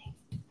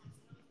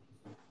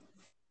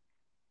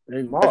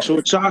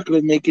 Actual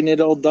chocolate making it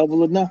all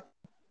double enough.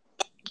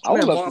 I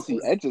would love to see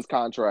Edge's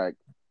contract.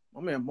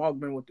 My man Mark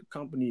been with the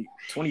company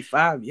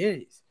 25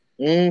 years.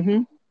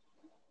 Mm-hmm.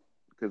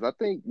 Because I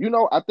think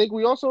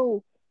we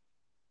also,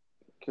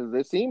 because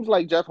it seems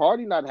like Jeff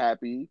Hardy not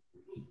happy.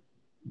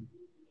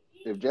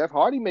 If Jeff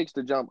Hardy makes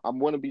the jump, I'm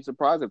going to be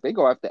surprised if they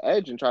go after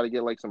Edge and try to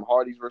get like some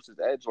Hardys versus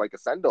Edge, like a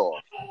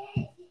send-off.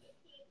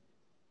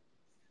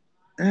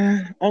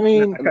 I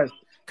mean, because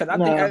I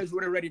think Edge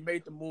would have already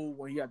made the move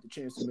when he had the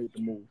chance to make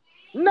the move.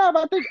 No,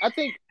 but I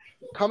think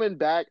coming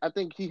back, I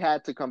think he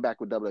had to come back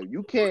with WWE.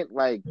 You can't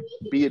like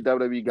be a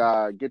WWE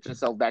guy, get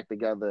yourself back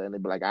together, and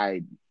then be like,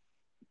 I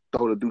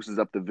throw the deuces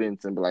up to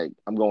Vince and be like,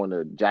 I'm going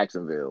to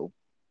Jacksonville.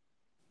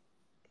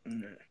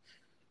 Mm-hmm.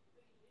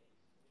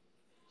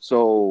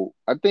 So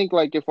I think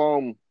like if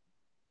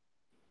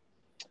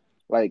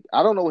like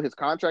I don't know what his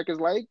contract is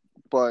like,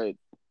 but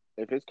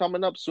if it's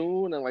coming up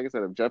soon, and like I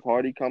said, if Jeff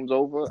Hardy comes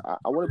over, I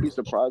wouldn't be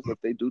surprised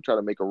if they do try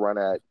to make a run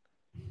at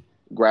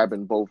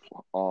grabbing both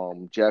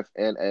Jeff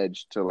and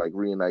Edge to like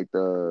reunite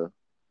the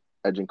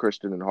Edge and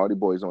Christian and Hardy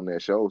Boys on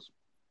their shows.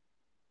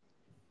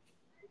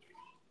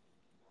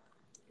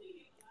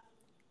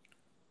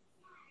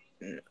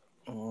 Yeah.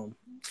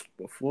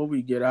 Before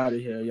we get out of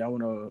here, y'all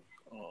wanna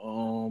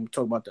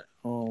talk about the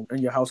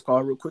In Your House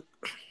card real quick?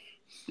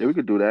 Yeah, we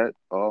could do that.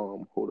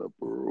 Hold up,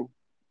 bro.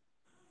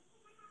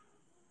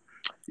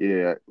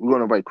 Yeah, we're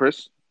gonna invite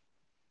Chris.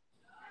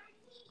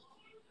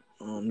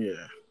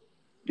 Yeah.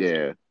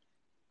 Yeah.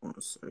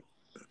 1 second.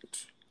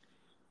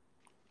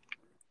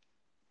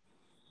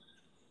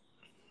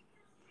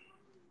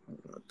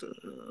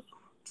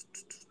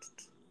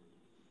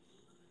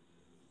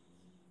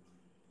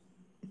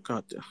 I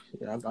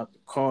got the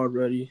card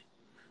ready.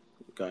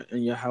 We got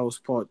In Your House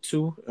Part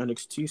 2,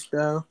 NXT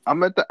style. I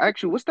meant to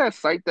ask you, what's that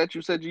site that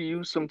you said you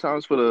use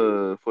sometimes for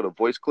the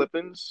voice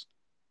clippings?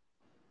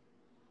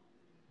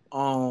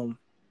 Headliner.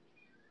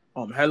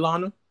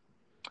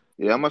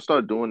 Yeah, I'm gonna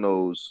start doing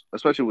those,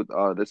 especially with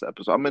this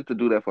episode. I meant to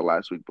do that for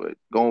last week, but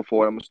going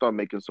forward, I'm gonna start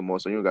making some more,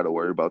 so you don't got to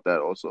worry about that.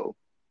 Also,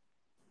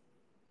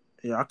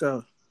 yeah,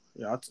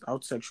 I'll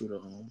text you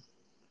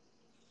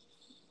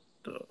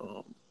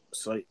the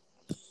site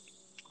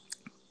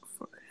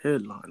for the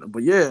headliner.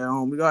 But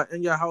yeah, we got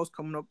In Your House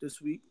coming up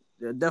this week.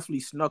 They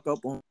definitely snuck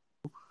up on.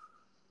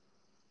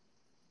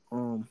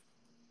 Are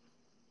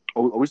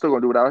we still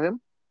gonna do without him?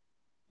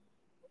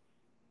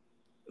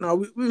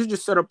 No, we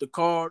just set up the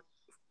card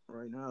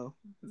right now.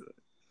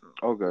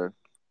 Okay.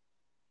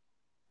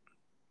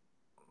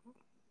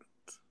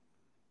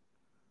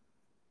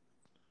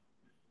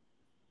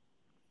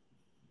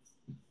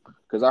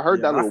 Because I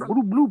heard that little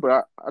blue blue,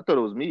 but I thought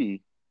it was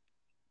me.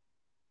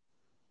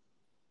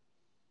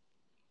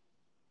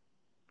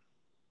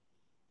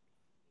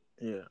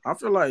 Yeah, I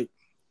feel like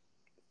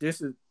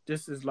this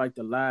is like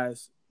the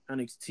last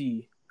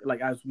NXT,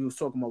 like as we was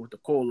talking about with the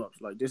call-ups,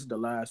 like this is the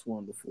last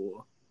one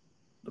before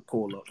the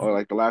call-ups. Or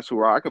like the last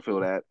hurrah, I could feel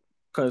that.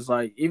 Cause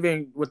like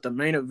even with the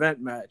main event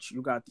match,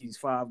 you got these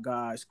 5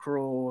 guys: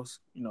 Cross,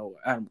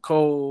 Adam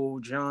Cole,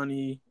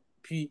 Johnny,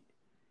 Pete.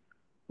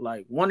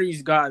 Like one of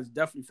these guys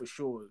definitely for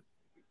sure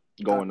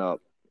going up.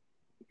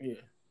 Yeah,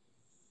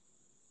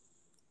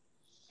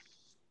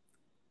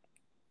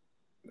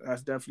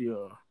 that's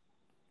definitely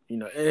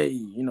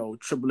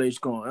Triple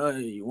H going,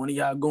 hey, one of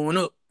y'all going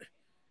up.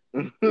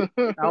 I don't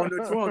know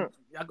what's wrong.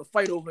 Y'all can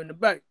fight over in the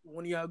back.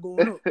 One of y'all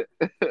going up.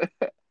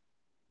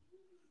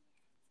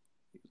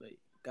 Like,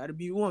 gotta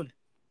be one.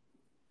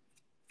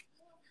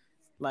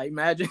 Like,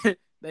 imagine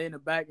they in the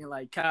back and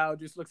like Kyle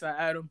just looks at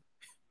Adam.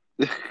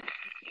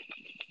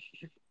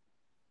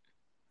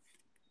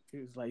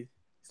 He's like,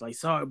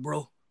 sorry,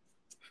 bro.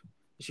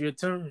 It's your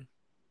turn.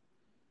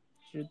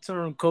 It's your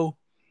turn, Cole.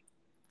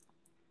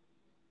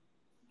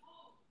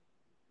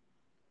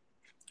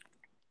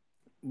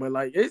 But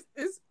like it's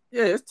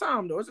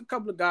time though. It's a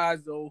couple of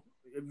guys though.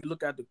 If you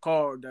look at the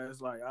card,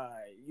 that's like, all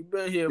right, you've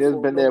been here. He's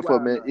been there for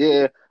a minute. Now.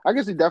 Yeah, I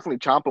guess he definitely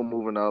Ciampa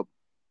moving up.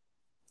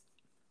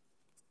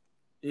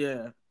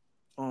 Yeah,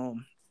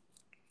 Ciampa's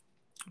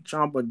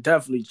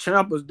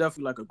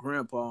definitely like a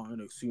grandpa in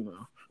NXT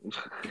now.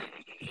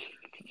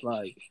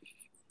 Like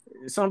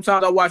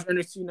sometimes I watch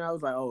NXT now, I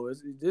was like, oh,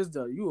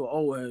 you an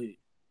old head.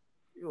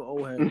 You an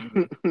old head.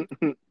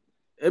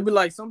 It'd be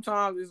like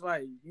sometimes it's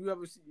like you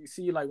ever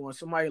see like when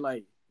somebody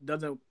like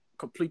doesn't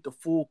complete the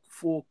full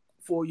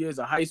 4 years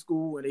of high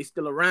school and they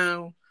still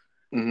around,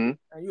 and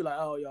you're like,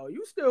 oh, yo,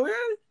 you still here?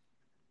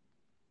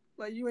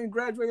 Like you ain't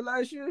graduated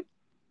last year?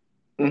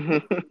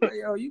 Like,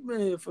 yo, you been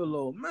here for a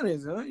little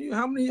minute, huh?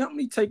 How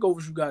many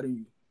takeovers you got in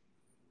you?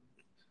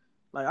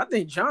 Like I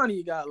think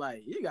Johnny got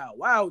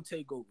wild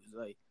takeovers.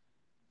 Like,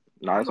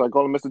 that's why I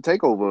call him Mr.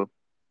 Takeover.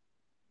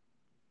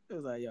 It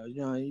was like, yo,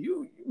 Johnny,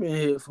 you been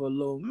here for a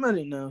little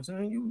minute now,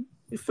 son. You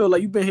feel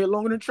like you've been here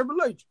longer than Triple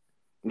H.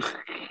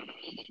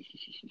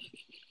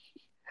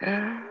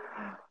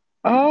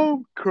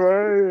 I'm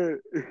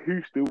crying.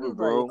 He's stupid,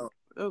 bro.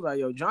 It was like,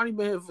 yo, Johnny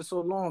been here for so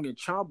long and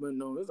Ciampa,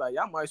 no. It's like,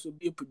 y'all might as well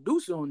be a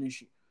producer on this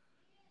shit.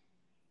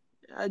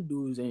 That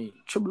dudes ain't.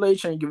 Triple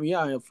H ain't giving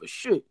y'all here for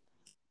shit.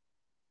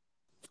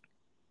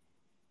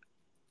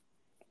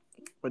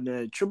 But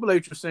then Triple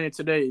H was saying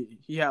today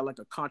he had like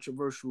a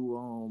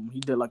controversial,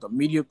 he did like a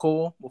media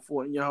call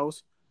before In Your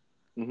House.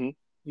 Mm-hmm.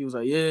 He was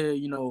like, yeah,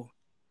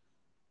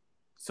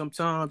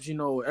 sometimes,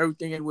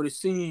 everything ain't what it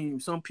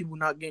seems. Some people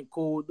not getting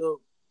called up.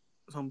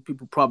 Some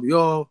people probably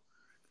are.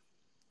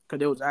 Because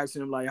they was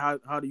asking him, like,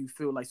 how do you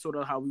feel? Like, sort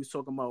of how we was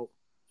talking about,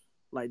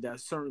 like,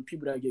 that certain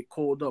people that get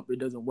called up, it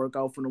doesn't work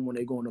out for them when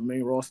they go on the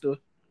main roster.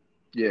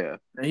 Yeah.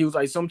 And he was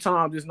like,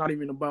 sometimes it's not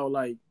even about,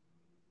 like,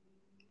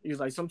 he was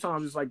like,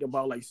 sometimes it's like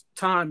about like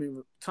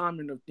timing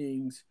of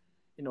things.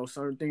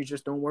 Certain things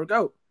just don't work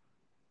out.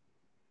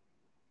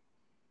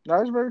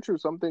 That's very true.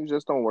 Some things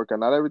just don't work out.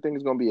 Not everything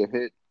is gonna be a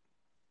hit.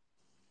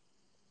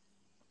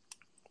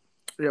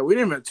 Yeah, we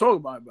didn't even talk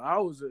about it,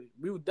 but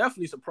we were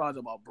definitely surprised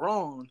about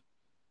Braun.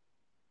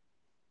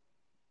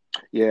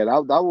 Yeah,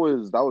 that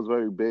was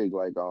very big.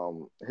 Like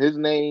his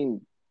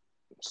name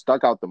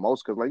stuck out the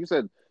most because, like you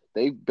said,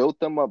 they built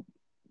them up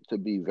to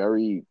be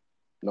very,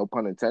 no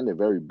pun intended,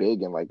 very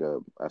big and like a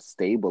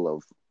stable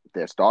of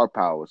their star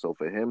power. So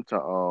for him to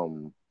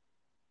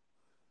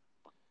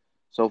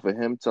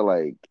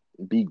like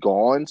be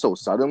gone so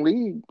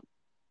suddenly,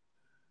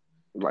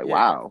 like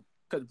wow.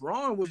 Because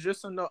Braun was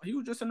just in the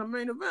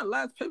main event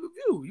last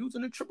pay-per-view. He was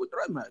in a triple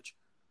threat match.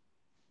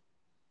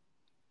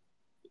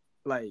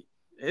 Like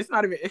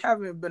it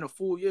haven't been a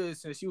full year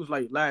since he was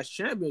like last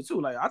champion too.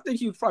 Like I think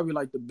he was probably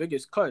like the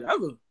biggest cut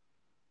ever.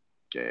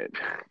 Yeah.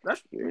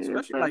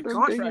 Especially like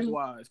contract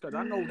wise, because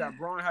I know that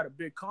Braun had a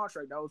big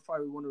contract. That was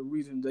probably one of the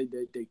reasons they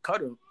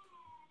cut him.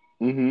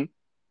 Mm-hmm.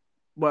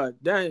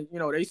 But then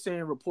they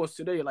saying reports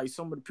today like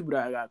some of the people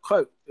that got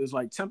cut is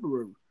like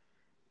temporary.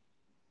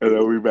 And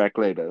they'll be back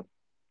later.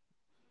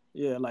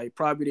 Yeah, like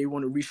probably they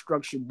want to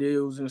restructure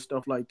deals and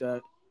stuff like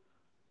that.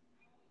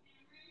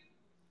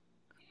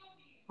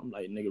 I'm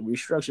like, nigga,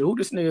 restructure. Who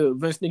this nigga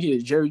Vince think he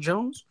is? Jerry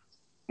Jones?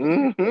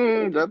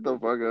 Mm-hmm. Shut the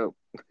fuck up.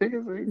 He's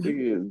like,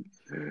 Jerry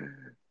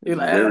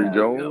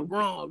Jones. Yo,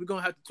 Braun, we're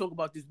gonna have to talk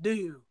about this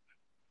deal.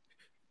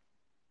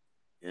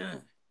 Yeah,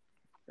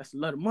 that's a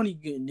lot of money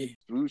getting there.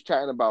 We was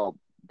chatting about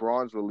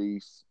Braun's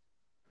release,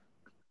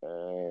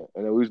 and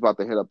then we was about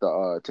to hit up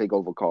the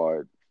takeover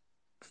card.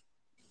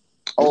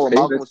 Oh,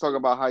 Malcolm was talking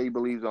about how he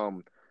believes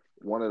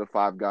one of the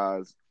 5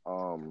 guys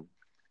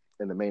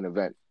in the main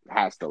event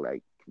has to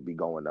like be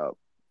going up.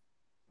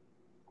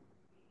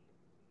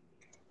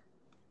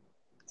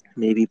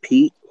 Maybe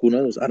Pete. Who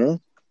knows? I don't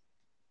know.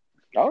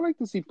 I would like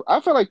to see. I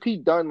feel like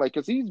Pete done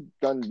because he's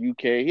done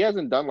UK. He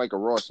hasn't done like a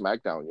Raw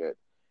SmackDown yet.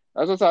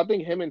 That's what I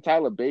think. Him and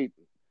Tyler Bate.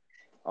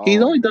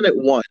 He's only done it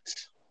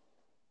once.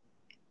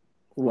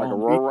 Like a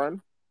Raw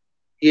run?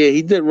 Yeah,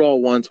 he did Raw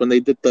once when they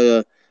did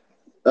the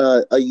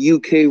a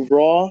UK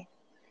Raw.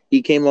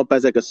 He came up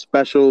as like a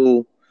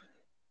special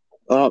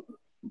like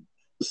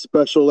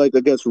I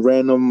guess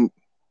random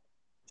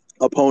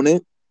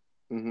opponent.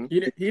 Mm-hmm.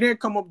 He didn't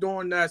come up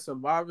during that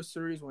Survivor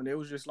Series when they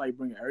was just like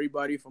bringing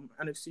everybody from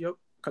NXT up.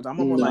 Because I'm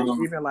almost like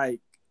even like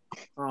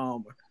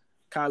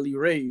Kylie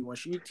Ray when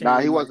she came. Nah,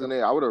 he wasn't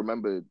there. I would have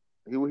remembered.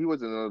 He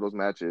wasn't in none of those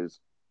matches.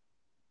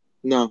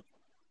 No.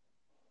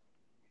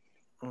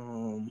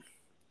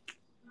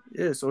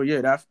 Yeah. So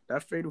yeah, that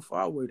Fatal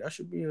 5-Way that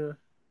should be a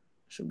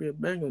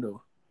banger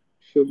though.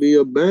 Should be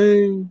a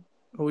bang.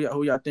 Who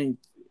y'all think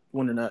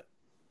winning that?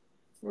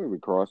 Maybe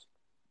Cross.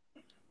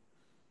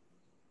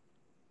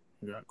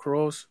 You got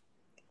Cross.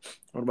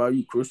 What about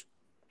you, Chris?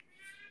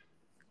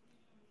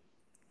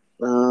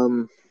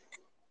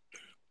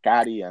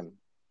 Guardian.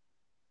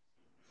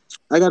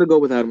 I gotta go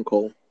with Adam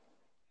Cole.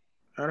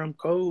 Adam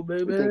Cole,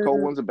 baby. You think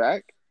Cole wins it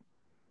back?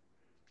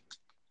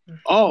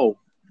 Oh,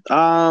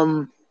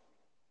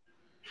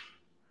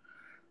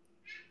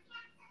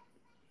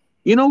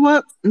 you know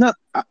what? No,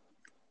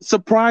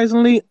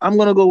 surprisingly, I'm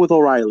gonna go with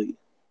O'Reilly.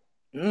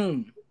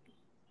 I'm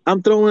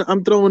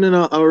throwing in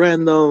a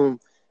random.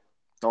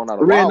 Throwing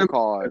out a wild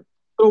card.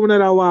 Throwing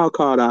in a wild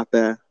card out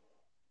there.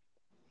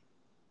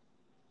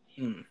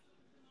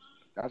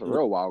 That's a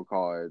real wild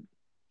card.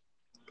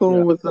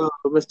 Going with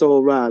Mr.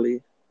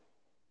 O'Reilly.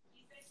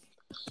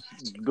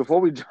 Before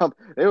we jump,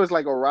 it was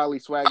like O'Reilly,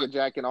 Swagger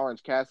Jack, and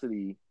Orange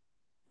Cassidy.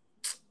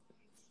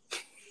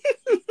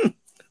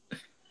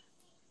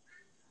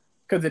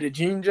 Because of the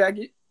jean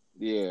jacket?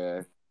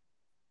 Yeah.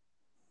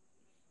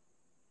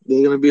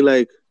 They're gonna be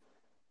like,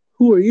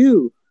 "Who are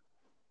you?"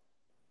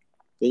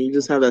 And you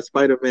just have that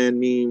Spider-Man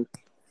meme.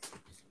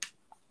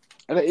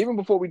 And then even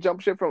before we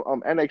jump ship from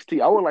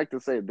NXT, I would like to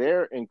say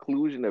their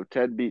inclusion of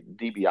Ted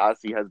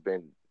DiBiase has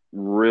been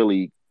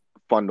really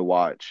fun to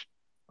watch.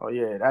 Oh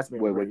yeah, that's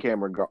been with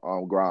Cameron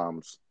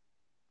Grimes.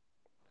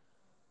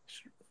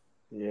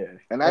 Yeah,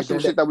 and that's some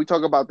shit that we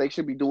talk about. They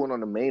should be doing on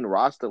the main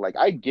roster. Like,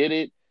 I get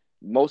it.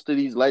 Most of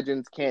these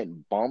legends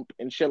can't bump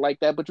and shit like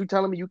that, but you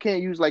telling me you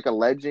can't use like a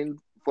legend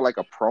for like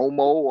a promo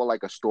or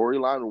like a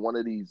storyline with one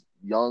of these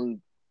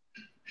young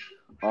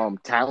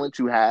talents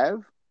you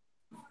have?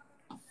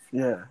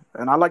 Yeah,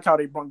 and I like how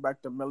they brought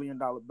back the $1 million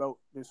belt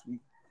this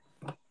week.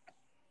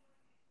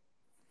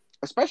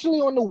 Especially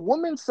on the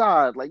women's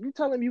side. Like, you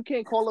telling me you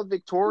can't call up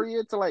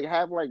Victoria to like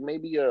have like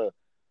maybe a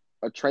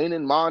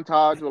training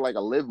montage with like a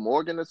Liv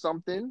Morgan or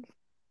something?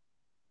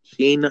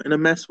 She ain't nothing to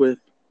mess with.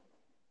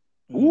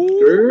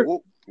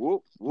 Whoop,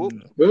 whoop, whoop.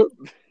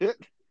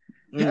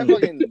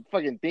 That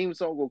fucking theme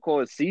song will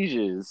cause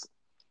seizures.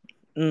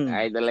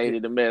 I ain't the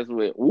lady to mess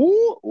with.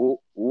 Ooh.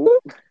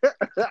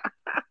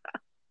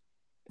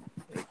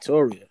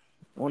 Victoria,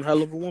 one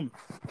hell of a woman.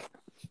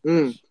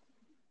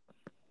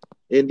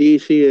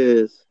 Indeed, she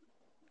is.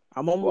 I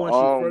remember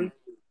when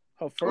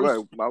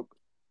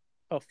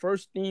her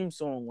first theme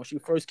song when she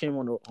first came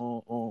on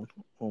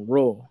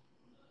Raw.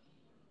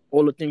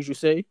 All the things you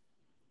say. Is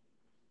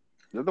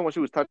that the one she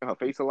was touching her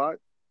face a lot?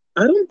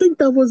 I don't think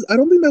that was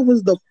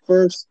the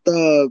first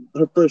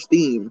her first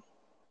theme.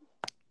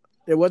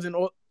 It wasn't,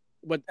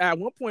 but at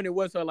one point it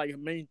was her like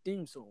main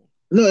theme song.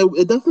 No,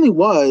 it definitely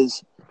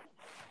was.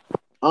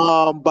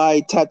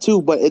 By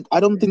Tattoo, but I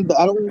don't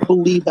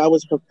believe that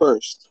was her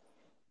first.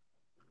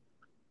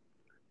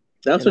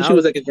 That's when she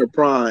was like in her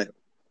prime.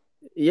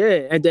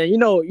 Yeah, and then you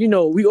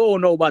know, we all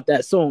know about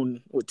that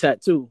song with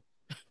Tattoo.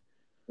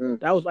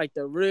 That was like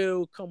the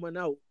real coming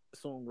out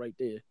song right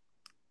there.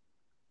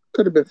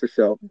 Could have been for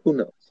sure. Who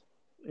knows?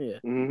 Yeah.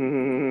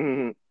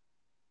 I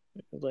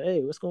was like,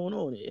 hey, what's going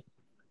on here?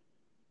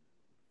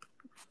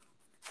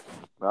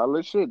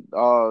 Let's shit.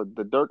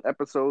 The Dirt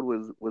episode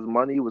was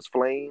money, was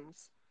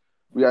flames.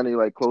 We got any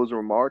like closing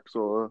remarks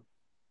or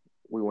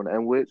we want to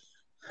end with?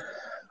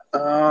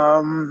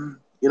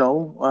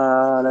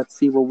 Let's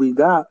see what we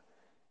got.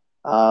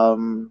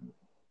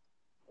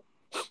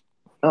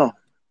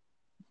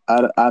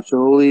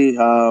 Absolutely.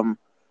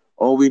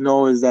 All we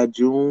know is that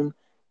June,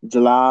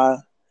 July,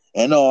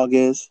 and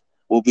August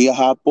will be a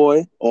hot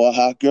boy or a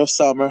hot girl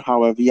summer,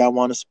 however y'all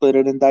want to split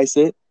it and dice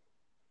it.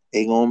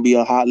 It's gonna be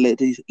a hot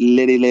litty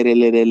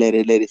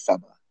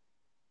summer.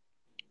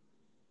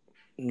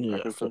 Yeah,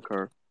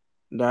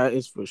 that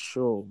is for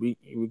sure. We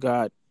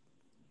got,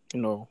 a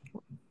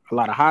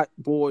lot of hot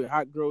boy,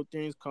 hot girl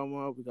things coming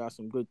up. We got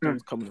some good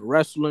things coming to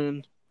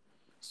wrestling,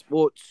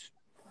 sports.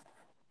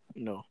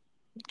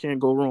 Can't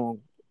go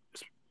wrong.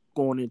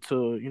 Going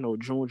into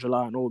June,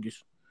 July, and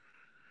August.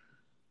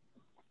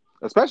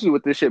 Especially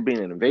with this shit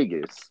being in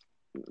Vegas,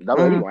 that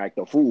way we gonna act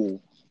a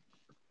fool.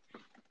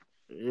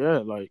 Yeah,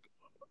 like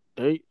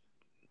they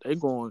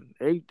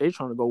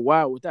trying to go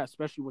wild with that,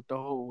 especially with the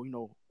whole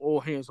all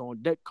hands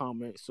on deck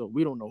comment. So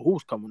we don't know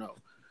who's coming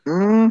out.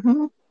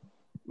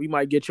 We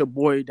might get your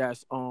boy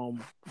that's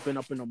been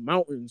up in the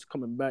mountains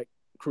coming back,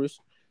 Chris.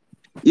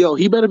 Yo,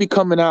 he better be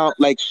coming out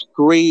like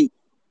straight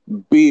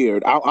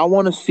beard. I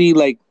want to see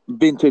like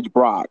vintage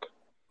Brock.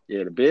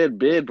 Yeah, the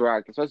beard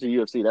Brock, especially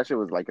UFC, that shit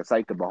was like a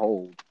sight to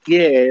behold.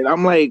 Yeah,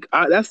 I'm like,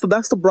 that's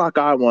the Brock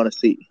I want to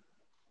see.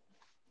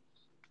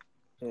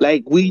 Yeah.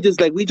 Like we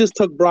just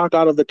took Brock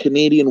out of the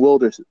Canadian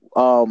wilderness.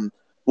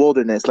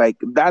 Like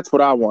that's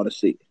what I want to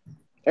see.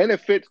 And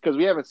it fits because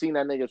we haven't seen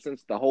that nigga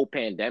since the whole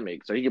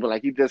pandemic. So he could be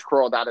like, he just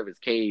crawled out of his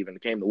cave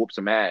and came to whoop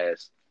some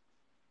ass.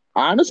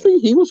 Honestly,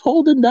 he was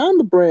holding down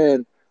the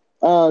brand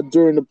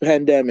during the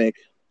pandemic.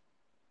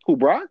 Who,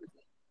 Brock?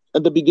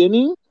 At the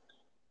beginning?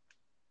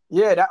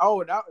 Yeah, that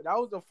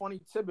was a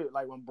funny tidbit.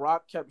 Like when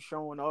Brock kept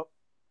showing up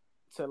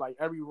to like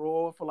every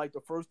Raw for like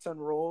the first 10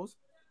 Raws.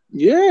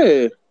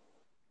 Yeah.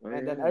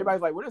 And then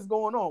everybody's like, what is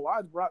going on? Why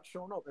is Brock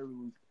showing up every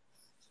week?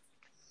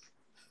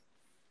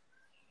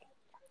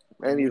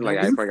 And he's like,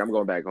 "I I'm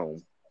going back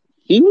home."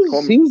 He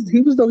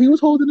was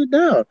holding it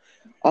down.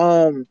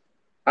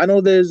 I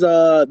know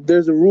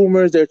there's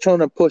rumors they're trying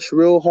to push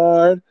real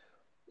hard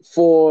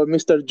for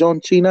Mr.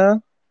 John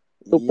Cena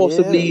to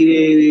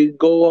possibly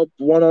go up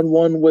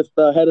 1-on-1 with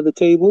the head of the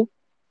table.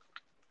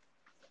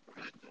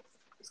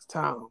 It's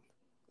time.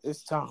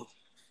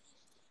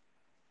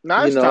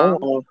 No, it's time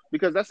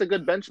because that's a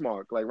good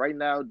benchmark. Like right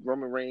now,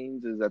 Roman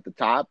Reigns is at the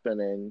top, and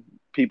then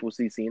people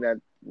see Cena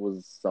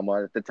was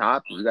somewhat at the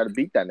top. You got to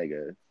beat that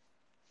nigga.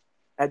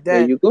 And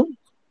then, there you go.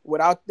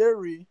 With our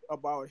theory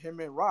about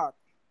him and Rock,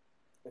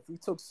 if he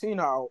took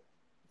Cena out,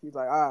 he's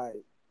like, all right.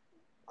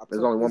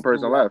 There's only one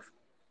person left.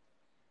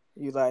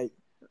 He's like,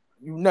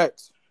 you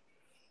next.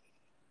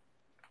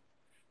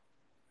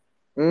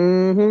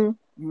 Mm-hmm.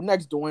 You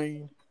next,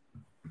 Dwayne.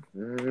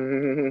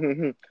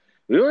 Mm-hmm.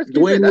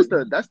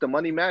 Dwayne, that's the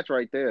money match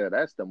right there.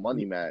 That's the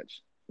money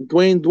match.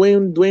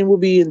 Dwayne will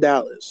be in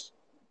Dallas.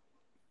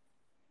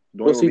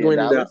 We'll see Dwayne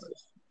in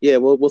Dallas. Yeah,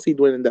 we'll see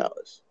Dwayne in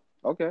Dallas.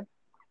 Okay.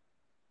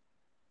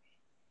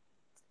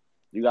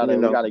 We got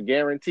a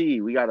guarantee.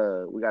 We got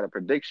a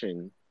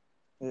prediction.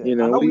 Yeah,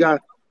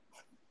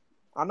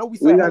 I know we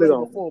said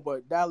LA before,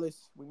 but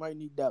Dallas, we might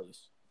need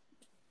Dallas.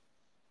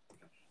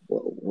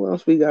 What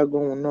else we got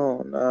going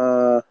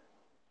on?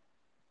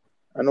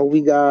 I know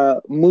we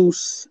got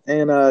Moose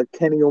and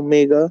Kenny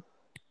Omega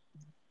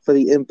for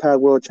the Impact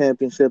World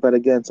Championship at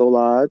Against All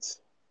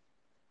Odds,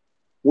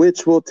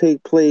 which will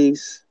take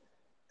place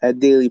at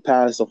Daily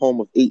Palace, the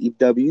home of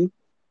AEW.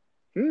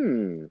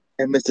 And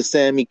Mr.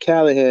 Sami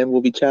Callihan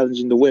will be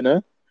challenging the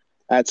winner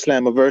at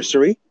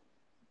Slammiversary.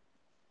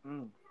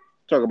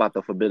 Talk about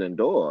the Forbidden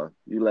Door.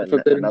 You let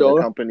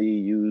another company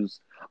use...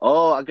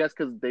 Oh, I guess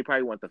because they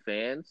probably want the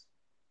fans.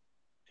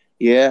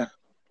 Yeah.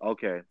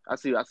 Okay, I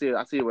see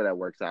where that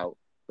works out.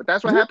 But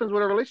that's what happens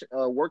with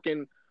a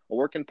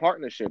working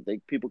partnership.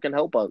 People can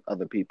help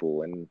other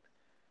people,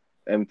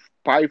 and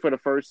probably for the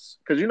first,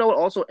 because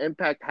also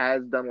Impact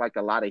has done like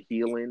a lot of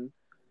healing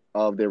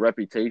of their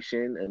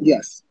reputation, and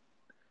yes.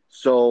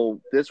 So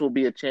this will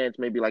be a chance,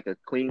 maybe like a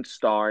clean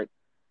start.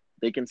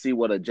 They can see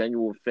what a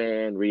genuine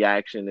fan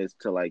reaction is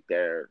to like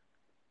their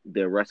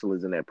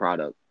wrestlers and their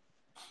product.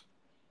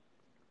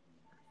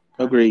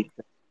 Agree.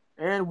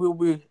 And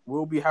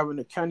we'll be having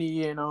a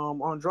Kenny and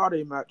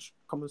Andrade match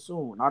coming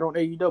soon. Not on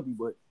AEW,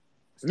 but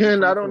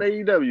not on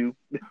AEW.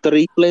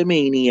 Triple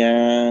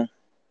Mania.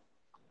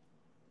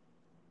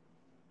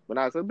 But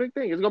it's a big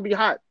thing. It's gonna be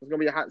hot. It's gonna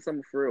be a hot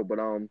summer for real. But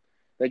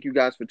thank you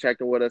guys for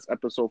checking with us.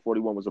 Episode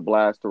 41 was a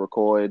blast to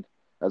record.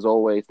 As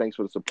always, thanks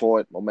for the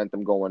support.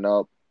 Momentum going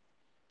up,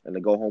 and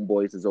the Go Home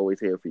Boys is always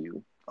here for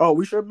you. Oh,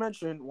 we should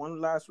mention one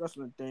last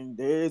wrestling thing.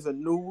 There is a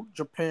new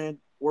Japan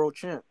World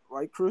Champ,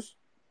 right, Chris?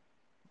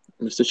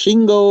 Mr.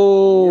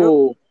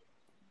 Shingo. Yep.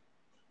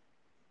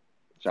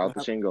 Shout out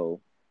to Shingo.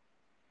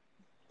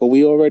 But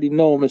we already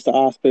know Mr.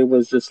 Ospreay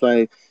was just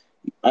like,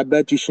 I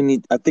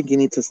think you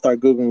need to start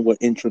Googling what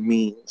intra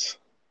means.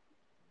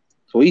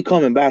 So he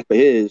coming back for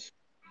his.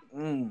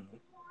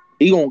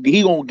 He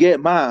gonna get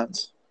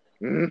mines.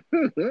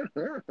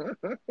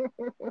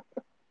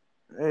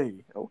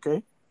 Hey,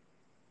 okay.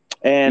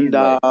 And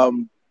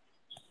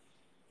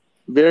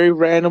very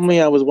randomly,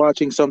 I was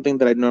watching something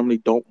that I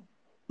don't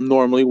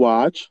normally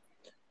watch,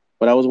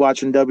 but I was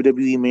watching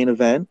WWE Main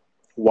Event.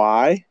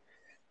 Why?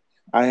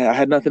 I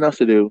had nothing else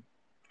to do,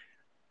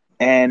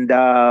 and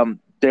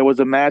there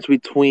was a match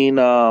between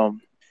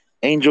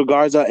Angel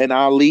Garza and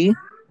Ali.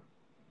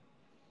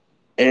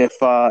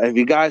 If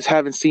you guys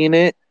haven't seen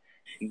it,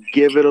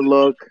 give it a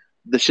look.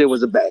 The shit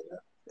was a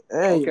banger.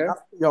 Hey, okay.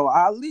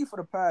 Ali for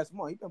the past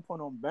month, he's been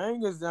putting on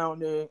bangers down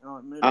there.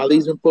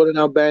 Ali's been putting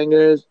out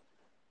bangers.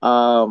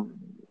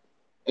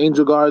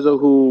 Angel Garza,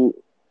 who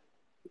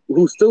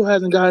still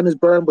hasn't gotten his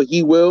burn, but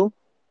he will.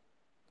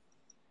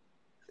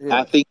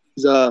 Yeah. I think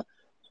he's a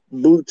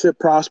blue chip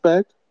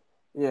prospect.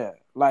 Yeah,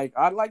 like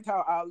I liked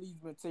how Ali's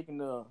been taking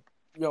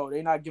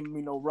they not giving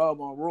me no rub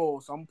on Raw,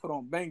 so I'm gonna put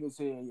on bangers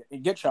here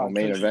and get y'all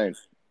main event.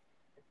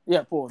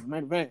 Yeah, pause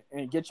main event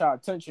and get y'all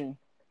attention,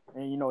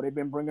 and they've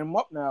been bringing him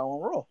up now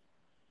on Raw.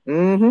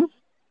 Mm-hmm.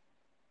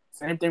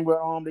 Same thing with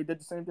they did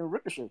the same thing with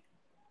Ricochet.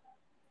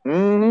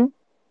 Mm-hmm.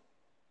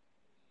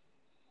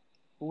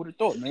 Who would have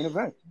thought main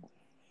event?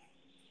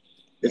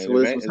 Main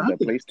event is the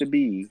place to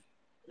be.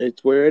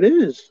 It's where it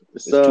is.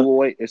 It's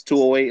 208. It's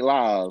 208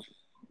 live.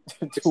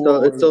 It's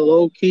a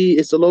low key.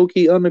 It's a low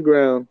key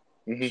underground.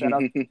 Shout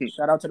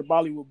out to the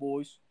Bollywood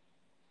boys.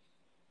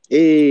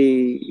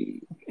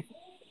 Hey.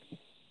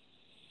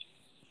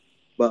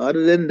 But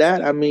other than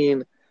that, I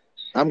mean,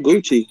 I'm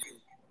Gucci.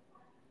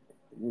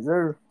 Yes,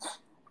 sir.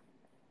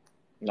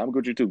 I'm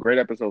Gucci too. Great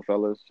episode,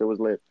 fellas. Shit was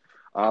lit.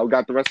 We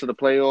got the rest of the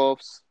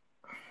playoffs.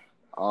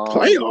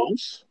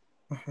 Playoffs?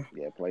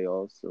 Yeah,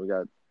 playoffs. So we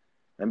got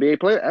NBA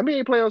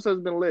playoffs has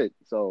been lit.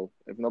 So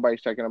if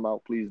nobody's checking them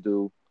out, please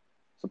do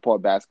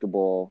support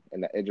basketball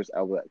and the Idris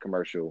Elba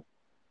commercial.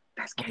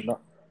 That's gay.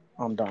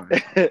 I'm dying.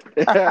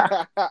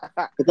 I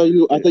thought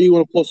you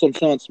want to post some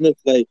Sean Smith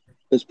like,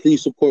 let's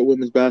please support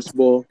women's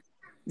basketball.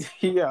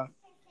 Yeah.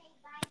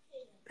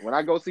 When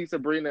I go see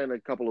Sabrina in a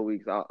couple of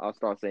weeks, I'll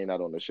start saying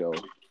that on the show.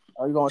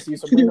 Are you going to see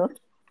Sabrina?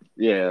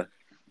 Yeah.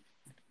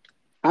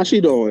 How's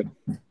she doing?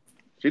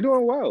 She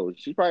doing well.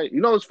 She probably,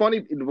 it's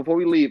funny, before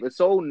we leave, it's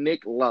so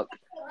Nick Luck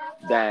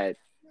that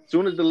as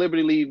soon as the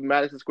Liberty leave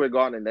Madison Square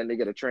Garden, and then they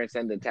get a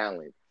transcendent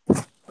talent.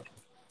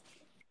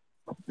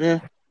 Yeah.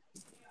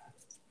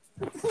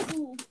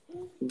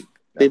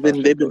 They've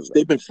been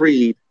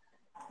freed.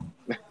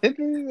 They've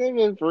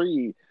been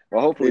freed.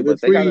 Well, hopefully,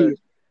 but they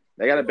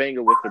got a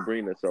banger with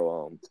Sabrina.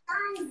 So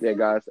yeah,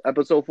 guys,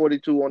 episode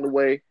 42 on the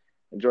way.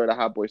 Enjoy the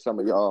Hot Boy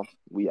Summer, y'all.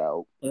 We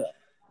out. Yeah.